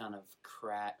shit ton of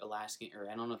Alaskan, or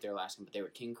I don't know if they're Alaskan, but they were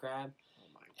king crab.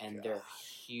 And they're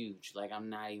huge. Like, I'm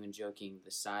not even joking.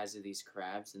 The size of these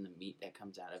crabs and the meat that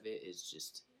comes out of it is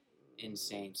just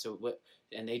insane.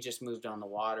 And they just moved on the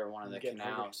water, one of the canals.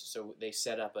 Hungry. So they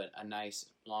set up a nice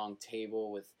long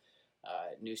table with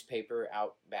newspaper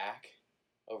out back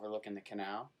overlooking the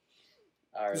canal.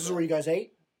 This is where you guys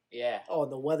ate? Yeah. Oh,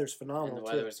 and the weather's phenomenal, and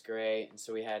the weather was great. And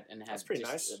so we had That's pretty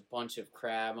just nice. a bunch of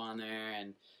crab on there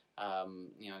and,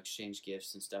 exchanged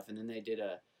gifts and stuff. And then they did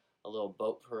a little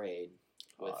boat parade.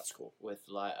 That's cool. With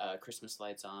Christmas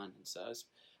lights on, and so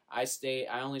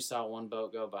I only saw one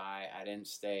boat go by. I didn't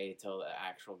stay till the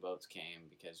actual boats came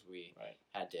because we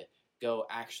had to go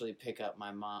actually pick up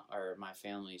my mom or my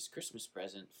family's Christmas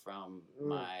present from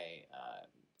my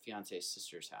fiance's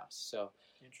sister's house. So,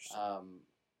 interesting.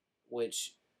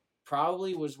 Which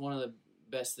probably was one of the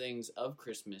best things of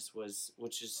Christmas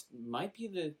might be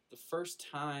the first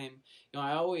time.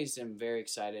 I always am very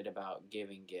excited about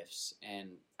giving gifts, and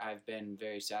I've been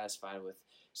very satisfied with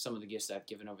some of the gifts I've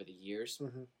given over the years.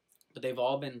 Mm-hmm. But they've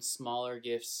all been smaller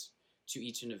gifts to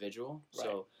each individual. Right.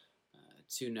 So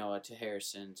to Noah, to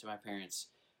Harrison, to my parents.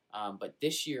 But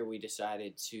this year we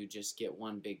decided to just get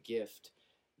one big gift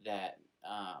that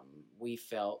we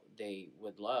felt they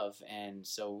would love, and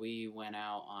so we went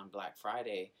out on Black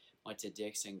Friday. Went to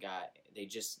Dick's and they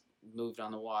just moved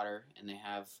on the water, and they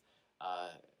have a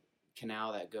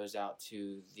canal that goes out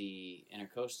to the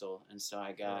Intercoastal, and so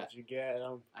I got. What did you get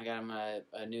him? I got him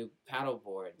a new paddle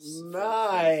boards.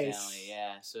 Nice. For family.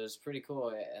 Yeah, so it was pretty cool,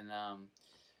 and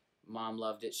Mom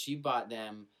loved it. She bought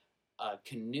them a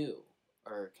canoe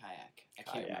or kayak. I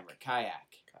can't remember.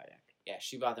 Kayak. Yeah,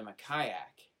 she bought them a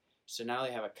kayak. So now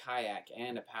they have a kayak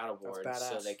and a paddleboard,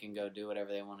 so they can go do whatever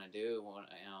they want to do.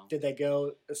 Did they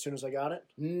go as soon as they got it?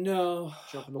 No,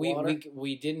 jump in the water.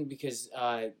 We didn't because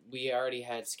we already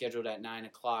had scheduled at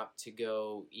 9:00 to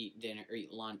go eat dinner or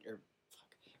eat lunch or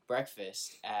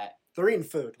breakfast at. They're eating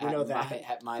food. We know that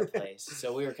at my place.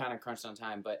 So we were kind of crunched on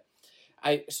time, but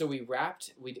we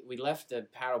wrapped. We left the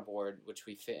paddleboard, which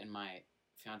we fit in my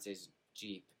fiance's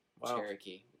Jeep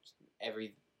Cherokee.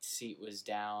 Every seat was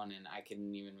down and I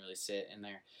couldn't even really sit in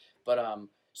there, but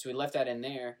so we left that in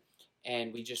there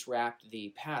and we just wrapped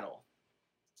the paddle,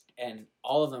 and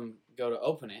all of them go to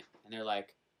open it and they're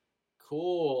like,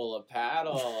 cool, a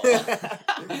paddle.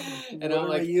 And what I'm are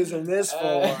like, we using this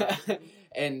for?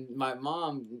 And my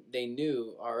mom, they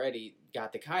knew already,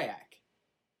 got the kayak.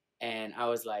 And I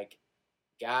was like,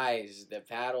 guys, the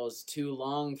paddle's too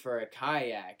long for a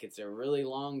kayak. It's a really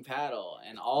long paddle.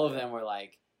 And all of them were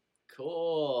like,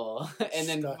 cool. And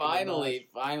then finally,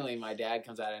 my dad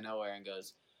comes out of nowhere and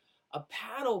goes, a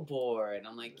paddle board. And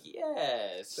I'm like,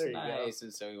 yes, nice.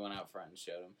 And so we went out front and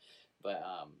showed him. But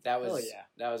that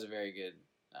was a very good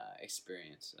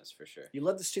experience, that's for sure. You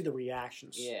love to see the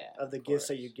reactions of the gifts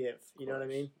that you give. You know what I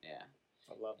mean? Yeah.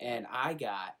 I love that. And I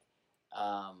got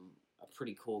a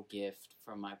pretty cool gift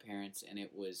from my parents, and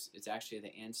it's actually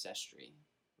the Ancestry.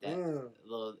 That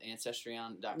little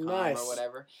Ancestry.com or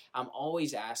whatever. I'm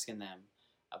always asking them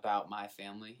about my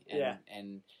family,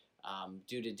 and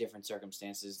due to different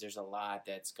circumstances, there's a lot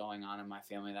that's going on in my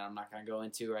family that I'm not going to go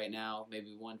into right now.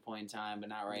 Maybe one point in time, but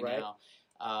not right now.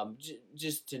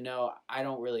 Just to know, I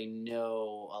don't really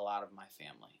know a lot of my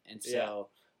family, and so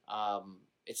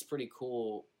it's pretty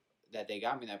cool that they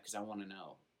got me that because I want to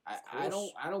know. I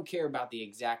don't care about the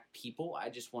exact people. I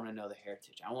just want to know the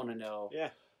heritage. I want to know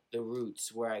the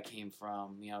roots, where I came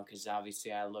from. You know, because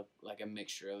obviously I look like a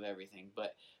mixture of everything.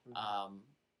 But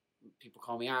people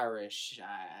call me Irish.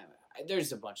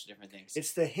 There's a bunch of different things.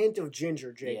 It's the hint of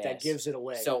ginger, Jake, that gives it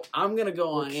away. So I'm gonna go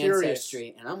on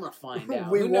Ancestry and I'm gonna find out.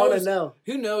 We want to know.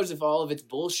 Who knows if all of it's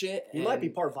bullshit? You might be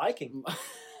part Viking.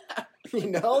 You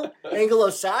know,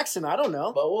 Anglo-Saxon. I don't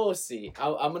know, but we'll see.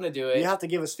 I'm gonna do it. You have to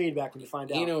give us feedback when you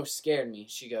find out. Eno scared me.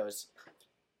 She goes,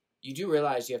 "You do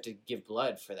realize you have to give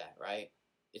blood for that, right?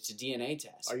 It's a DNA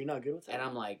test." Are you not good with that? And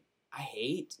I'm like, I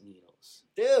hate needles,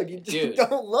 dude.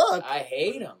 Don't look. I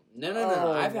hate them.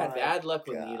 No. I've had bad luck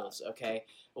with needles. Okay,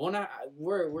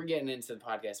 we're getting into the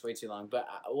podcast way too long, but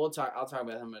I'll talk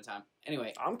about them at a time.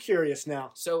 Anyway, I'm curious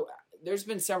now. So there's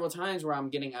been several times where I'm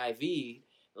getting IV.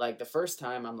 Like, the first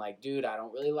time, I'm like, dude, I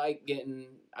don't really like getting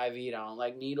IV'd. I don't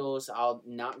like needles. I'll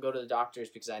not go to the doctors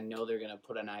because I know they're going to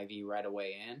put an IV right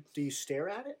away in. Do you stare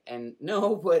at it? And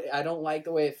no, but I don't like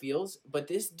the way it feels. But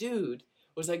this dude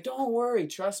was like, don't worry.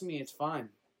 Trust me, it's fine.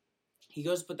 He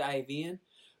goes to put the IV in,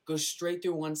 goes straight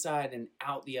through one side and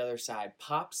out the other side,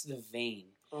 pops the vein.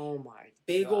 Oh, my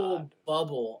Big old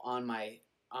bubble on my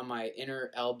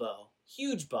inner elbow.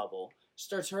 Huge bubble.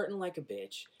 Starts hurting like a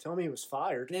bitch. Tell me he was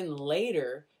fired. And then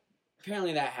later,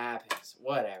 apparently that happens.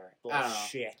 Whatever.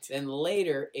 Bullshit. Then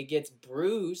later, it gets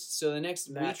bruised. So the next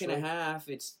week and a half,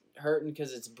 it's hurting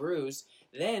because it's bruised.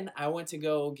 Then I went to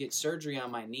go get surgery on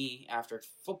my knee after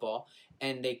football,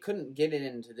 and they couldn't get it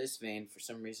into this vein for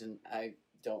some reason. I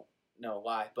don't know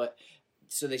why. But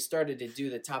so they started to do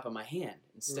the top of my hand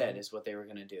instead is what they were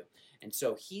going to do. And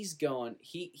so he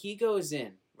goes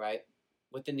in, right,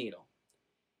 with the needle.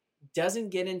 Doesn't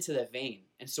get into the vein.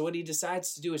 And so what he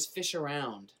decides to do is fish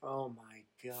around. Oh my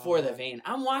God. For the vein.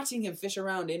 I'm watching him fish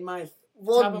around in my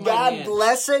top of my hand. God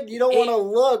bless it. You don't want to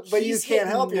look, but you can't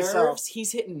help yourself.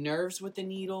 He's hitting nerves with the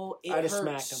needle. It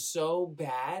hurt so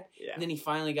bad. Yeah. And then he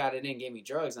finally got it in, gave me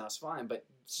drugs, and I was fine. But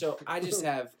so I just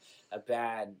have a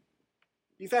bad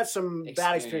You've had some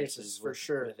bad experiences for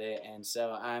sure with it. And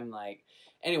so I'm like,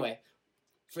 anyway,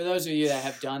 for those of you that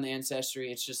have done the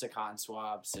Ancestry, it's just a cotton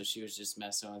swab, so she was just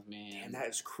messing with me. Damn, that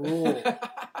is cruel.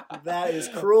 That is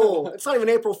cruel. It's not even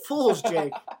April Fool's,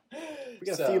 Jake. We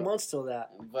got a few months till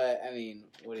that. But, I mean,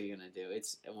 what are you going to do?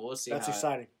 We'll see. That's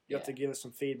exciting. You have to give us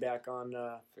some feedback on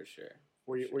for sure.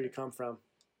 Where you come from,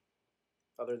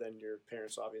 other than your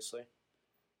parents, obviously.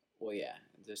 Well, yeah,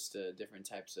 just different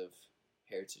types of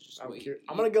heritages. I'm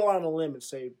going to go out on a limb and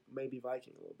say maybe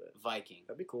Viking a little bit. Viking.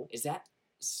 That'd be cool. Is that,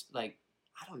 like...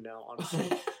 I don't know, honestly.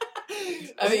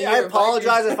 I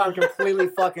apologize if I'm completely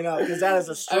fucking up, because that is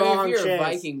a strong chance. You're a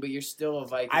Viking, but you're still a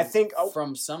Viking. I think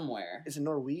from somewhere. Is it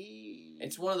Norway?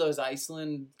 It's one of those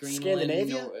Iceland, Greenland,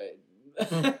 Scandinavia.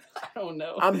 I don't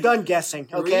know. I'm done guessing.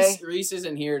 Okay. Reese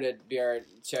isn't here to be our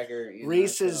checker.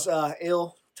 Reese is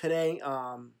ill today.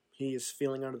 He is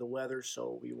feeling under the weather,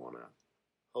 so we want to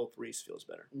hope Reese feels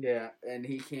better. Yeah, and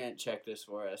he can't check this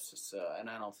for us, so, and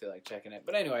I don't feel like checking it.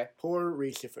 But anyway, poor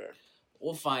Reese.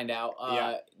 We'll find out.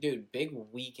 Dude, big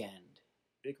weekend.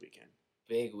 Big weekend.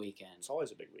 Big weekend. It's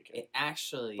always a big weekend. It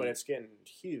actually... But it's getting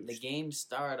huge. The games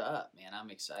start up, man.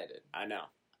 I'm excited. I know.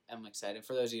 I'm excited.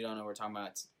 For those of you who don't know, we're talking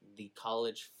about the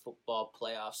college football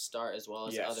playoffs start as well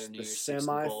as other New Year's Six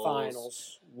bowls. The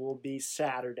semifinals will be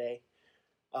Saturday.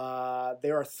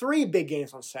 There are 3 big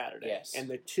games on Saturday. Yes. And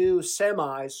the 2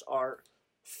 semis are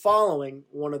following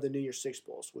one of the New Year's Six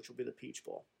bowls, which will be the Peach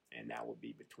Bowl. And that will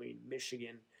be between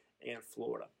Michigan and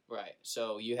Florida. Right.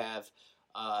 So you have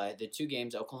the 2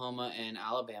 games, Oklahoma and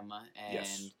Alabama, and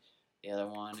The other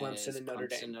one Clemson is and Notre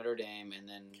Clemson, Dame. Notre Dame, and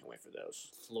then Can't wait for those.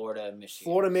 Florida, Michigan.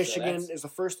 Florida, So Michigan that's- is the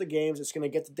first of the games. It's going to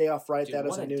get the day off right. dude, That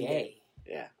is what a a new game. day.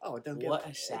 Yeah. Oh, it What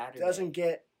a Saturday. It doesn't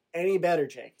get any better,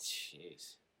 Jake.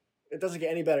 Jeez. It doesn't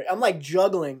get any better. I'm like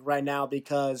juggling right now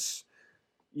because,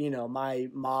 my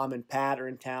mom and Pat are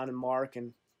in town and Mark,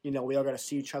 and we all got to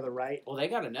see each other, right? Well, they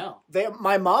got to know.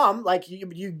 My mom, like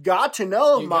you got to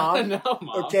know, You Mom. gotta know,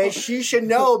 Mom. Okay, she should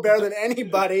know better than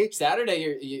anybody.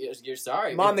 Saturday, you're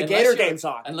sorry. Mom, the Unless Gator you're- game's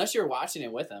on. Unless you're watching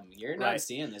it with them, you're not Right.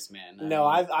 seeing this man. No,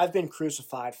 I've been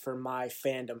crucified for my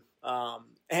fandom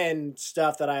and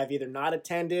stuff that I have either not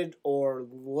attended or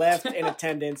left in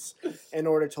attendance in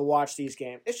order to watch these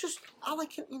games. It's just I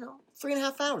like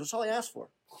 3.5 hours. That's all I ask for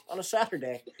on a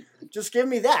Saturday. Just give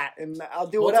me that, and I'll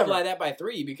do whatever. Multiply that by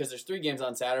 3 because there's 3 games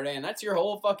on Saturday, and that's your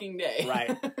whole fucking day.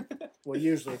 Right. Well,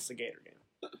 usually it's the Gator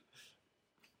game.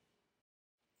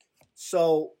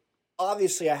 So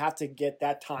obviously, I have to get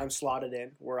that time slotted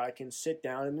in where I can sit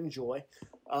down and enjoy.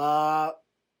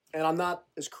 And I'm not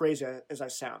as crazy as I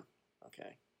sound.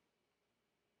 Okay.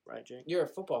 Right, Jake? You're a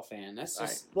football fan. That's Right.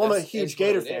 just. Well, I'm a that's- huge it's what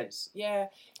Gator it fan. is. Yeah.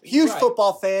 Huge right.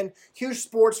 football fan, huge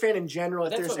sports fan in general.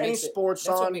 If That's there's what any makes it- sports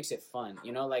That's what on, makes it fun.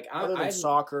 Like other than I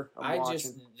soccer, I'm I watching.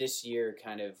 just this year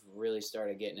kind of really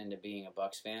started getting into being a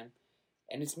Bucks fan,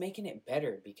 and it's making it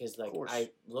better because course.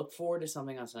 I look forward to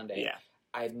something on Sunday. Yeah.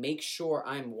 I make sure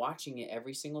I'm watching it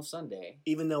every single Sunday.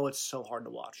 Even though it's so hard to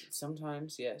watch.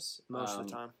 Sometimes, yes. Most of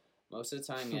the time. Most of the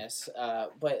time, yes.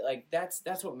 But like that's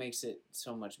what makes it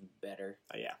so much better.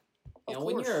 Yeah. You Of know,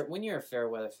 course. when you're a fair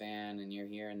weather fan and you're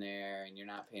here and there and you're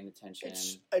not paying attention,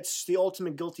 It's the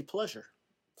ultimate guilty pleasure.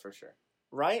 for sure.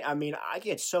 Right? I mean, I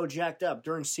get so jacked up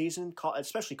during season,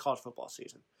 especially college football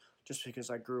season, just because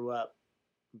I grew up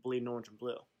bleeding orange and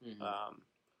blue. Mhm.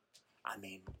 I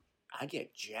mean, I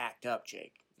get jacked up,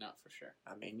 Jake. No, for sure.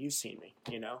 I mean, you've seen me.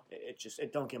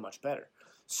 It don't get much better.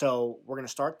 So we're gonna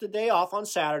start the day off on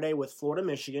Saturday with Florida,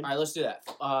 Michigan. All right, let's do that.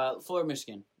 Florida,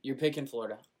 Michigan. You're picking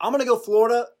Florida. I'm gonna go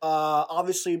Florida.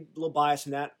 Obviously, a little bias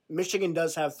in that. Michigan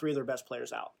does have 3 of their best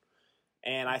players out,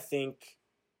 and I think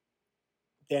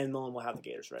Dan Mullen will have the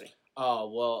Gators ready. Oh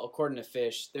well, according to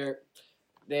Fish, they're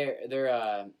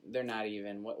not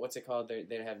even what's it called?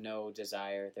 They have no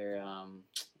desire. They're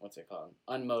what's it called?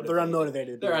 Unmotivated. They're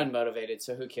unmotivated. They're unmotivated.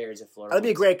 So who cares if Florida? That'd be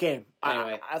a wins? great game.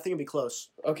 Anyway. I think it'd be close.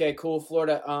 Okay, cool.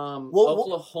 Florida. Well-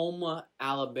 Oklahoma,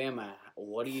 Alabama.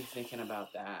 What are you thinking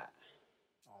about that?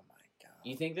 Oh my god!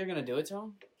 You think they're gonna do it to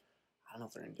them? I don't know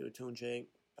if they're gonna do it to him, Jake,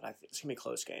 but I think it's gonna be a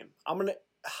close game.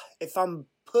 If I'm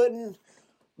putting,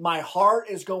 my heart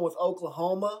is going with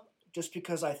Oklahoma, just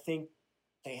because I think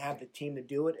they have the team to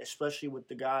do it, especially with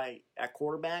the guy at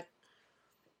quarterback.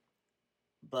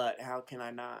 But how can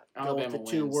I not go with the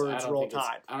two wins. words roll think it's-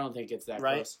 tide? I don't think it's that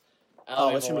Right? close. Oh,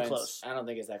 Alabama it's gonna be wins. close. I don't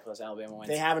think it's that close. Alabama wins.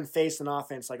 They haven't faced an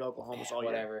offense like Oklahoma's Yeah, all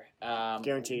year. whatever.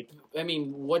 Guaranteed. I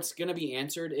mean, what's going to be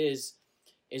answered is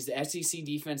the SEC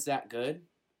defense that good,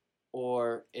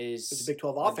 or is Is the Big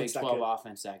 12 the offense Big that 12 good?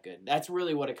 offense that good? That's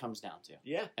really what it comes down to,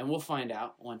 Yeah, and we'll find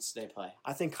out once they play.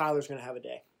 I think Kyler's gonna have a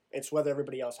day. It's whether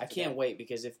everybody else. I Has a can't day. wait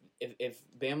because if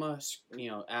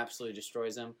Bama absolutely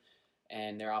destroys them,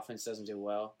 and their offense doesn't do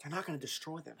well, They're not gonna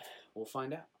destroy them. we'll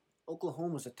find out.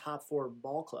 Oklahoma's a top 4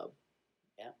 ball club.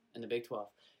 Yeah, in the Big 12.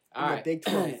 In All the right, Big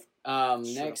 12. Sure.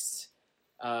 Next.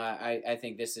 I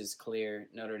think this is clear.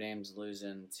 Notre Dame's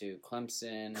losing to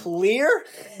Clemson. Clear?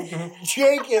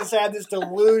 Jake has had this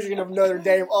delusion of Notre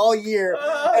Dame all year.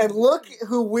 And look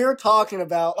who we're talking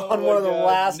about Oh on my one of the God.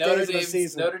 last Notre days of the Dame's-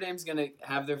 season. Notre Dame's going to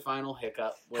have their final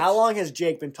hiccup. which How long has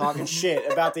Jake been talking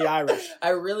shit about the Irish? I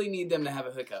really need them to have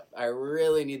a hiccup. I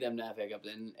really need them to have hiccups.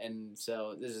 And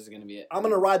so this is going to be it. I'm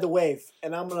going to ride the wave,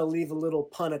 and I'm going to leave a little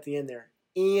pun at the end there.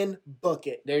 Ian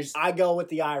Bucket. There's I go with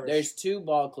the Irish. There's 2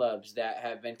 ball clubs that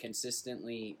have been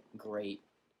consistently great,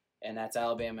 and that's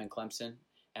Alabama and Clemson.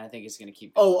 And I think it's going to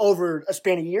keep going. Oh, over a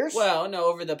span of years? Well, no,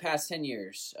 over the past 10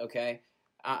 years, okay?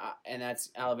 And that's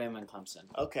Alabama and Clemson.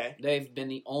 Okay. They've been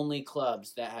the only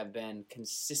clubs that have been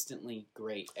consistently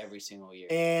great every single year.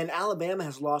 And Alabama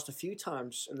has lost a few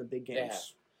times in the big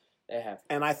games. They have.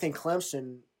 And I think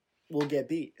Clemson will get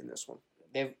beat in this one.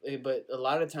 But a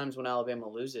lot of times when Alabama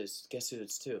loses, guess who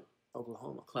it's to?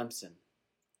 Oklahoma. Clemson.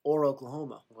 Or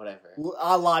Oklahoma. Whatever.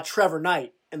 A la Trevor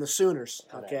Knight and the Sooners.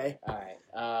 Okay. All right.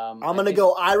 I'm going to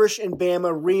go Irish and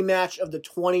Bama rematch of the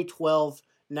 2012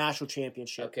 National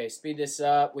Championship. Okay, speed this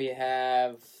up. We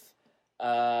have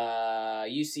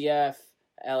UCF,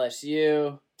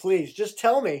 LSU. Please, just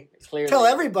tell me. Clearly, Tell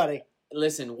everybody.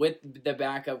 Listen, with the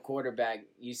backup quarterback,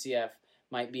 UCF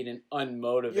might beat an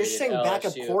unmotivated You're saying LSU.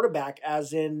 backup quarterback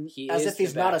as He if is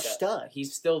he's the not a backup. stud.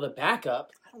 He's still the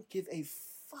backup. I don't give a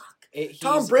fuck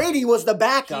Tom Brady was the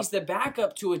backup. He's the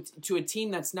backup to a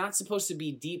team that's not supposed to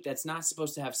be deep, that's not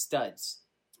supposed to have studs.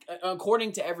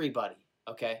 According to everybody,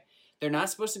 okay? They're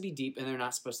not supposed to be deep, and they're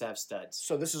not supposed to have studs.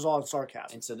 So this is all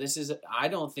sarcasm. And so I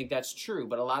don't think that's true,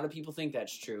 but a lot of people think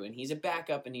that's true. And he's a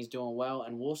backup, and he's doing well,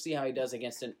 and we'll see how he does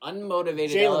against an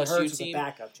unmotivated Jalen LSU Hurts team. is a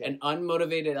backup, An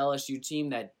unmotivated LSU team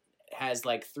that has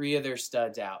like 3 of their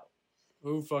studs out.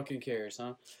 Who fucking cares,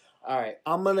 huh? All right.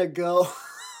 I'm going to go.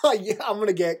 Yeah, I'm going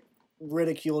to get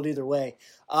ridiculed either way.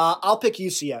 I'll pick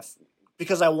UCF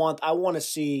because I want to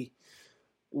see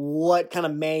what kind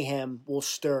of mayhem will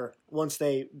stir once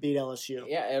they beat LSU.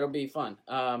 Yeah, it'll be fun.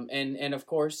 And of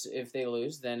course, if they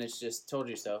lose, then it's just told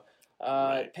you so.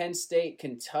 Right. Penn State,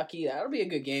 Kentucky, that'll be a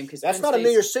good game because that's not a New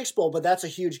Year's Six bowl, but that's a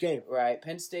huge game. Right,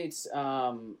 Penn State's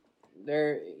they've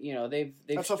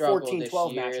that's struggled a 14-12 this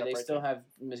year. matchup They right still there.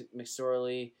 have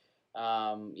McSorley,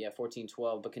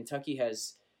 14-12, but Kentucky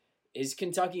is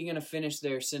Kentucky going to finish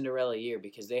their Cinderella year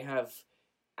because they have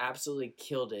absolutely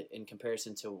killed it in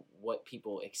comparison to what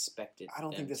people expected. I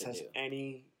don't think this has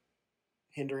any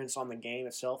hindrance on the game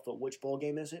itself, but which bowl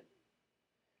game is it?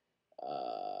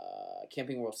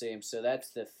 Camping World Stadium. So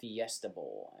that's the Fiesta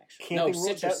Bowl, actually. Camping no,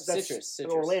 World, Citrus. that's Citrus.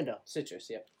 Orlando. Citrus,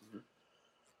 yep.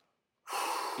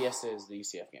 Mm-hmm. Fiesta is the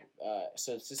UCF game.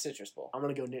 So it's the Citrus Bowl. I'm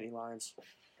going to go Nittany Lions.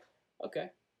 Okay.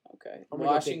 I'm gonna go Big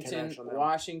Washington. Ten Edge on that one.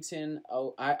 Washington.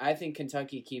 Oh, I think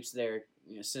Kentucky keeps their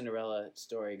Cinderella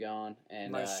story going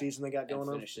and Nice season they got going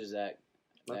on. finishes that.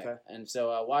 Okay. And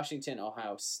so Washington,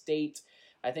 Ohio State.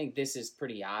 I think this is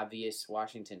pretty obvious.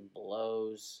 Washington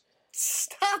blows.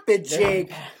 Stop it, They're Jake.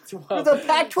 They're the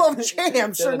Pac-12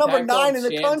 champs. They're number Pac-12 9 in the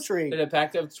champs. country. They're the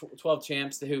Pac-12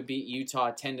 champs who beat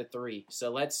Utah 10-3. So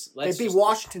let's They beat just-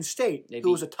 Washington State, They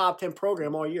who was beat- a top 10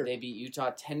 program all year. They beat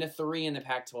Utah 10-3 in the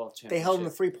Pac-12 championship. They held them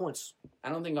to 3 points. I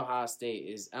don't think Ohio State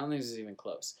is. I don't think this is even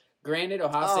close. Granted,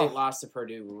 Ohio Oh. State lost to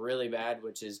Purdue really bad,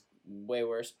 which is way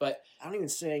worse. But I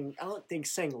don't think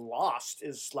saying lost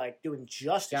is like doing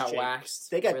justice. got Jake.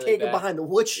 waxed. They got really taken bad. behind the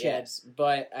woodshed. Yes,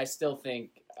 but I still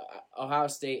think Ohio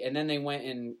State, and then they went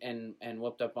and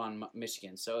whooped up on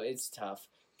Michigan. So it's tough.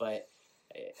 But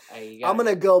I'm going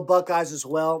to go Buckeyes as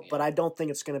well, Yeah. but I don't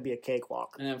think it's going to be a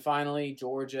cakewalk. And then finally,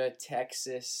 Georgia,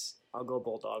 Texas. I'll go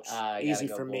Bulldogs. I Easy gotta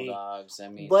go for me. Bulldogs. I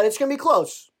mean, But it's going to be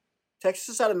close.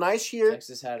 Texas had a nice year.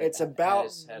 Texas had. It's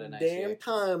about had a nice damn year.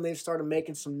 time they've started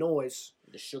making some noise.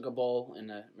 The Sugar Bowl in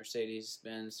the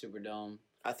Mercedes-Benz Superdome.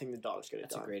 I think the Dogs get it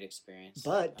That's done. a great experience.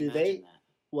 But do Imagine they- that.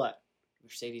 What?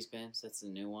 Mercedes-Benz? That's the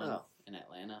new one Oh. in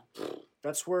Atlanta.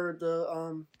 That's where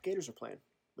the Gators are playing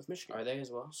with Michigan. Are they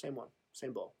as well? Same one,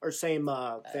 same bowl, or same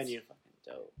That's venue, fucking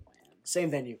dope, man. same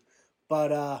venue.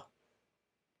 But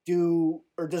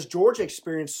does Georgia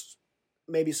experience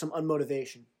maybe some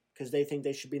unmotivation because they think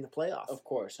they should be in the playoff? Of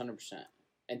course, 100%.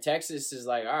 And Texas is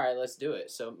like, all right, let's do it.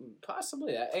 So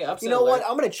possibly that. Hey, upset You know alert. what?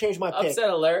 I'm going to change my pick. Upset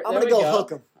alert. I'm There going to we go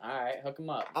hook 'em. All right, hook them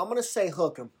up. I'm going to say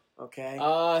hook 'em. Okay.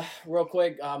 Real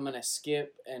quick, I'm gonna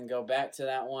skip and go back to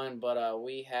that one, but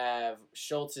we have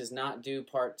Schultz is not due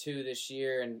part 2 this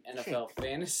year in NFL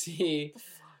fantasy,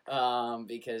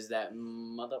 because that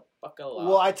motherfucker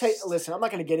lost. Well, listen, I'm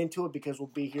not going to get into it because we'll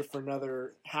be here for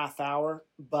another half hour.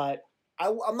 But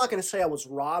I'm not going to say I was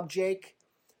robbed, Jake.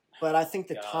 But I think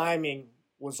the God. timing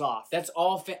was off. That's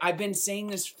all. I've been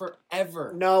saying this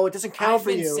forever. No, it doesn't count I've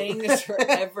for been you. saying this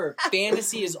forever.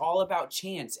 Fantasy is all about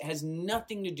chance. It has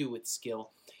nothing to do with skill.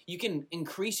 You can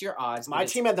increase your odds. My but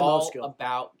it's team had the all most skill.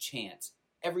 about chance.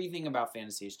 Everything about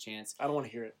fantasy is chance I don't want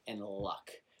to hear it. and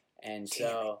luck. And Damn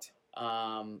so, it.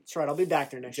 That's right. I'll be back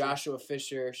there next Joshua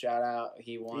Fisher, shout out.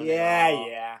 He year. won. Yeah, it all.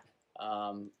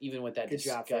 yeah. Even with that Good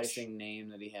job, disgusting name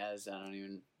that he has, I don't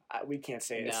even. We can't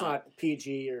say it. It's No. not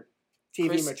PG or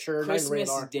TV mature. Not even Christmas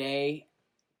radar. Day,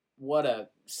 what a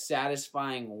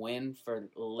satisfying win for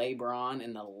LeBron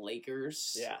and the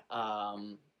Lakers. Yeah.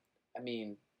 I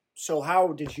mean, So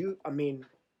how did you? I mean,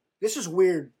 this is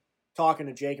weird talking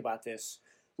to Jake about this.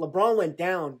 LeBron went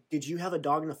down. Did you have a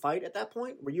dog in the fight at that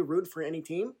point? Were you rooting for any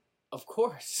team? of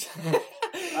course.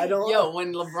 I don't- Yo,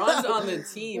 when LeBron's on the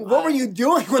team, What were you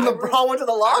doing when I LeBron went to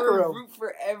the locker I room? root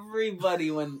for everybody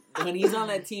when he's on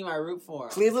that team. I root for him.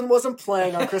 Cleveland wasn't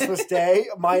playing on Christmas Day.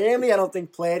 Miami, I don't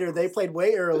think played, or they played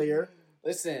way earlier.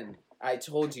 Listen, I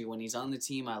told you when he's on the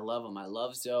team, I love him. I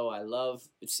love Zoe. I love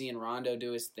seeing Rondo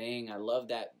do his thing. I love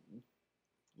that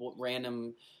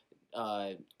random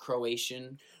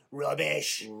Croatian.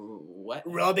 Rubbish. What?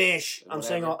 Rubbish. I'm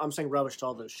Whatever. saying rubbish to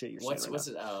all the shit you're saying.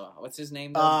 What's his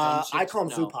name? I call him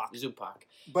Zubac. Zubac.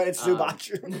 But it's Zubac.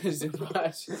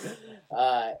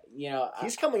 Zubac.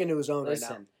 He's coming into his own right now.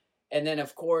 Listen, And then,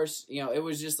 of course, it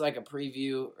was just like a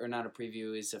preview, or not a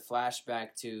preview, it's a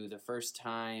flashback to the first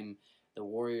time the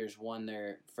Warriors won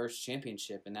their first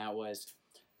championship, and that was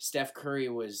Steph Curry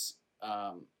was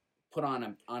put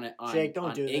on Jake,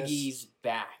 don't do Iggy's this.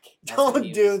 back.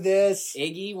 Don't do this.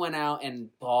 Iggy went out and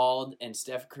balled, and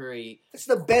Steph Curry. It's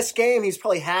the best game he's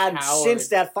probably had since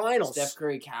that finals. Steph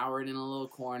Curry cowered in a little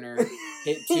corner,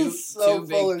 hit two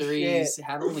big threes,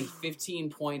 had only 15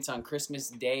 points on Christmas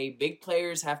Day. Big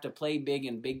players have to play big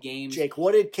in big games. Jake,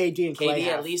 what did KD and Clay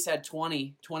have? KD at least had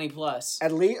 20 plus.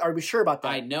 At least, are we sure about that?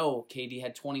 I know KD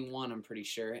had 21. I'm pretty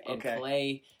sure, and Okay.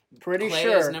 Clay Pretty Clay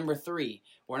sure. is number 3.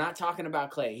 We're not talking about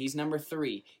Clay. He's number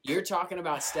 3. You're talking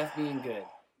about Steph being good,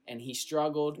 and he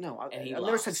struggled. No, and he I lost.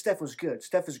 never said Steph was good.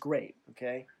 Steph is great.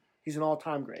 Okay, he's an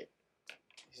all-time great.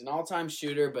 He's an all-time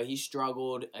shooter, but he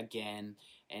struggled again,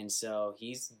 and so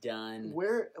he's done.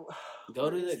 Where? Go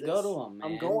to him, man.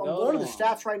 I'm going to the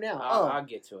stats right now. I'll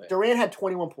get to it. Durant had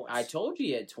 21 points. I told you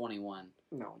he had 21.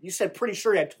 No, you said pretty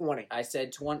sure he had 20. I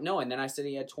said 20. No, and then I said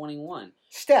he had 21.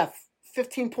 Steph,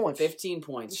 15 points. 15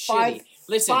 points. Five- Shitty.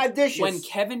 Listen, 5 dishes. when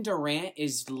Kevin Durant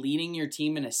is leading your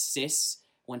team in assists,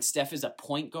 when Steph is a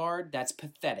point guard, that's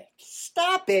pathetic.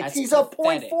 Stop it. That's He's a point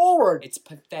pathetic. forward. It's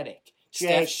pathetic.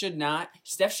 Jake.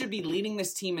 Steph should be leading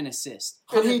this team in assists.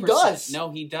 And he 100%. does. No,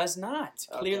 he does not.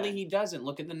 Okay. Clearly he doesn't.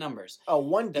 Look at the numbers. Oh,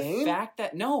 one The game? fact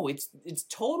that it's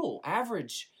total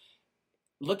average.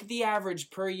 Look at the average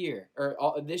per year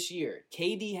this year.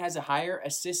 KD has a higher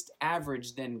assist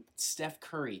average than Steph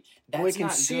Curry. That's we can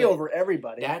not see good. over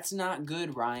everybody. That's not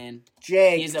good, Ryan.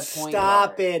 Jake, He's a point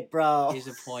stop guard. it, bro. He's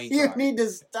a point You guard. need to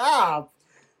stop.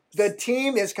 The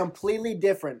team is completely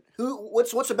different.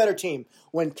 What's a better team?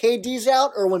 When KD's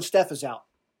out or when Steph is out?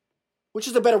 Which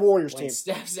is the better Warriors When team?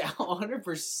 Steph's out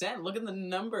 100%. Look at the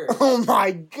numbers. Oh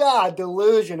my God,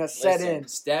 delusion has set in.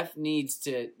 Steph needs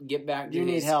to get back to You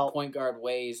need his help. point guard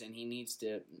ways, and he needs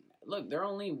to look. They're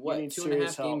only need 2.5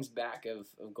 serious help. games back of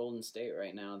Golden State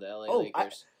right now. The LA Oh,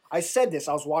 Lakers. I said this.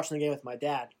 I was watching the game with my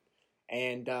dad,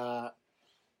 and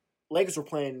Lakers were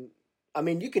playing. I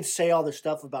mean, you could say all this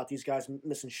stuff about these guys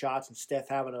missing shots and Steph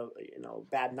having a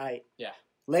bad night. Yeah.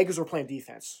 Lakers were playing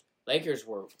defense. Lakers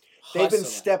were. They've been hustling.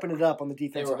 stepping it up on the They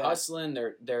defensive were end. hustling.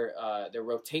 Their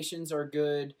rotations are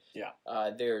good. Yeah.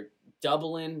 They're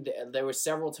doubling. There were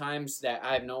several times that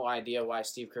I have no idea why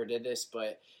Steve Kerr did this,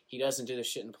 but he doesn't do this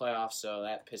shit in playoffs, so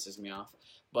that pisses me off.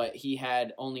 But he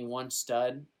had only one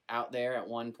stud out there at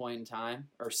one point in time,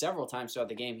 or several times throughout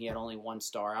the game, he had only one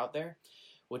star out there,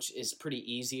 which is pretty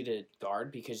easy to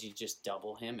guard because you just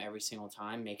double him every single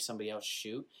time, make somebody else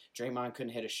shoot. Draymond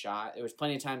couldn't hit a shot. There was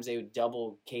plenty of times they would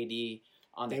double KD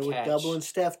on the They catch. were doubling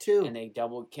Steph too. And they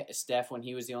doubled Steph when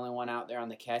he was the only one out there on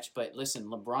the catch. But listen,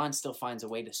 LeBron still finds a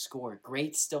way to score.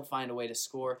 Greats still find a way to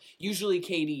score. Usually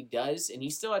KD does, and he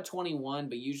still had 21,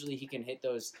 but usually he can hit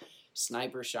those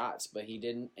sniper shots, but he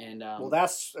didn't. And Well,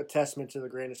 that's a testament to the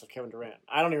greatness of Kevin Durant.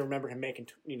 I don't even remember him making,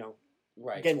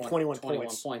 right, getting 21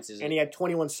 points. and he had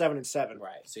 21, 7, and 7.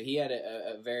 Right. So he had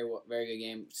a very, very good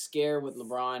game. Scare with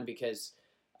LeBron because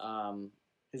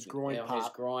His groin his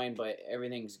popped. groin, but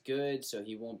everything's good, so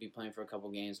he won't be playing for a couple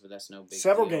games, but that's no big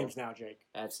Several deal. games now, Jake.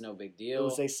 That's no big It deal.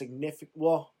 was a significant.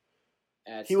 Well,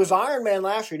 That's he was no- Iron Man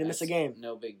last year. He didn't miss a that's game.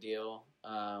 No big deal.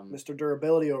 Mr.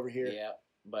 Durability over here. Yeah,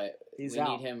 but He's we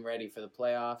out. need him ready for the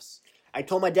playoffs. I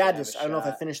told my dad Have this. a I don't know if I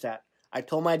shot. finished that. I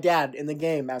told my dad in the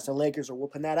game as the Lakers are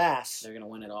whooping that ass. They're gonna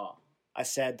win it all. I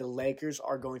said the Lakers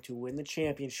are going to win the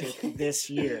championship this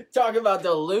year. Talk about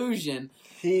delusion.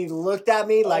 He looked at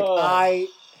me like Oh. I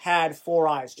had 4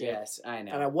 eyes, Jake. Yes, I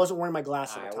know. And I wasn't wearing my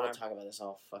glasses All at right, the we'll time. talk about this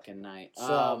all fucking night. So-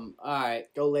 All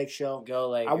right, Go Lake Show.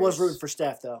 go Lakers. I was rooting for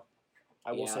Steph, though.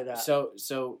 I will Yeah. say that.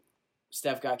 So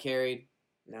Steph got carried.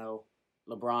 No.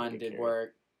 LeBron Get did carried.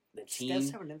 work. The Steph's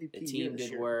team, having an MVP the year team this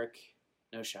did year. work.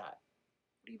 No shot.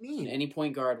 What do you mean? Any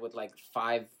point guard with like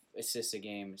 5 assists a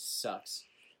game sucks.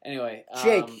 Anyway,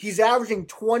 Jake, he's averaging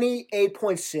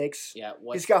 28.6. yeah,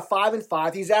 He's got 5 and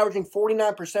 5. He's averaging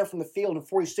 49% from the field and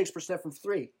 46% from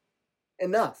 3.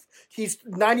 Enough. He's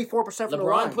 94% from the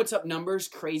line. LeBron puts up numbers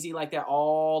crazy like that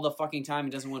all the fucking time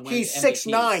and doesn't win. He's MVPs.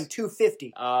 6'9",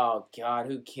 250. Oh God,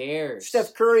 who cares?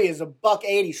 Steph Curry is a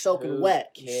 $180 soaking Who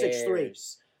wet. He's 6'3".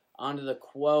 cares? On to the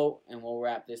quote, and we'll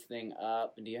wrap this thing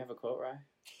up. Do you have a quote, Ryan?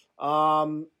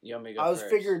 You want me to go I first?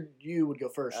 figured you would go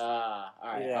first. All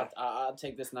right. Yeah. I'll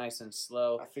take this nice and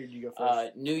slow. I figured you go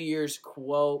first. New Year's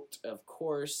quote, of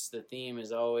course. The theme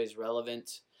is always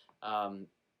relevant.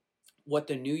 What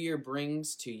the new year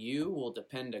brings to you will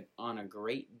depend on a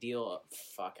great deal of...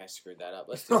 Fuck, I screwed that up.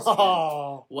 Let's do this again.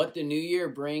 Oh. What the new year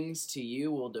brings to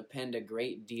you will depend a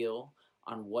great deal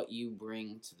on what you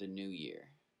bring to the new year.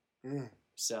 Mm.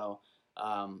 So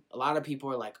a lot of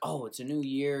people are like, oh, it's a new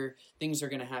year. Things are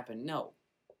going to happen. No.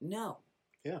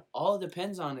 Yeah. All it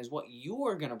depends on is what you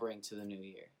are going to bring to the new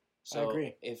year. So I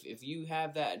agree. If you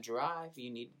have that drive,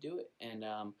 you need to do it. And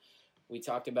we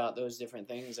talked about those different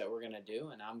things that we're going to do,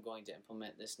 and I'm going to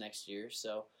implement this next year.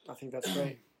 So I think that's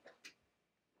great.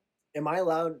 Am I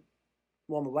allowed?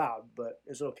 Well, I'm allowed, but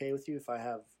is it okay with you if I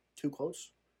have 2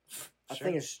 quotes? I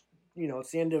think it's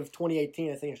the end of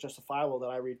 2018. I think it's justifiable that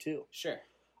I read 2. Sure.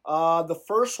 The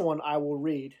first one I will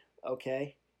read,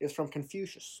 okay, is from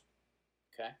Confucius.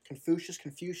 Okay.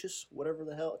 Confucius, whatever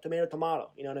the hell.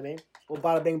 Tomato. You know what I mean? Well,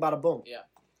 bada bing, bada boom. Yeah.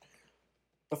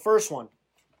 The first one.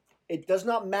 It does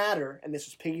not matter, and this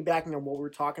is piggybacking on what we were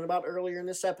talking about earlier in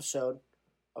this episode,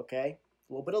 okay?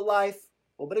 A little bit of life,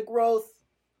 a little bit of growth.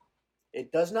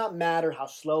 It does not matter how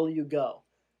slowly you go,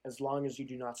 as long as you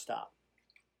do not stop.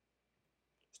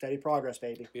 Steady progress,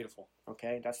 baby. Beautiful.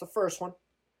 Okay, that's the first one.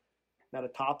 Now to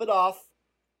top it off,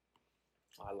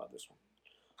 I love this one.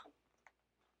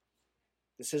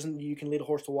 This isn't you can lead a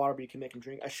horse to water, but you can make him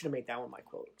drink. I should have made that one my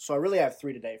quote. So I really have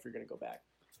 3 today if you're going to go back.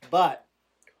 But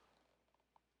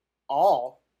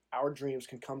all our dreams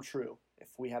can come true if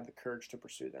we have the courage to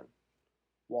pursue them.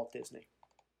 Walt Disney.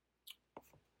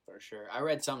 For sure. I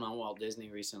read something on Walt Disney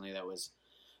recently that was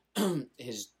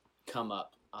his come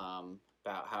up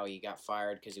about how he got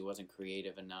fired because he wasn't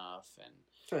creative enough.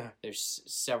 And there's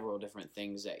several different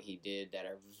things that he did that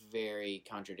are very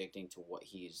contradicting to what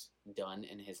he's done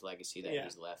and his legacy that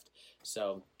he's left.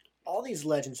 So all these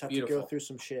legends have to beautiful. go through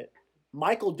some shit.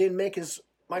 Michael didn't make his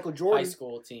Michael Jordan high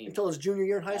school team until his junior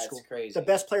year in high That's school. Crazy. The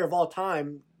best player of all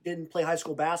time didn't play high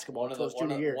school basketball until his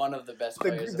junior year. One of the best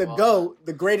players The of all GOAT, time.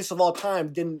 the greatest of all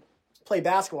time, didn't play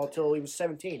basketball until he was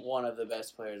 17. One of the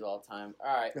best players of all time.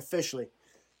 All right. Officially.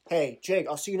 Hey, Jake,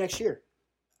 I'll see you next year.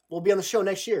 We'll be on the show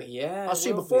next year. Yeah, I'll see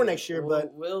you before next year,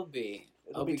 but will be.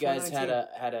 Hope you guys had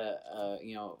a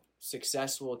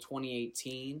successful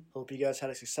 2018. Hope you guys had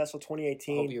a successful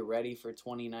 2018. Hope you're ready for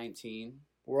 2019.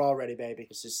 We're all ready, baby.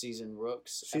 This is Season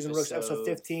Rooks. Episode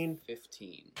 15.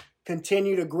 15.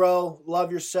 Continue to grow,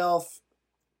 love yourself,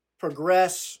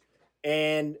 progress,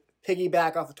 and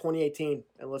piggyback off of 2018.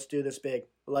 And let's do this big.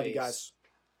 Love you guys.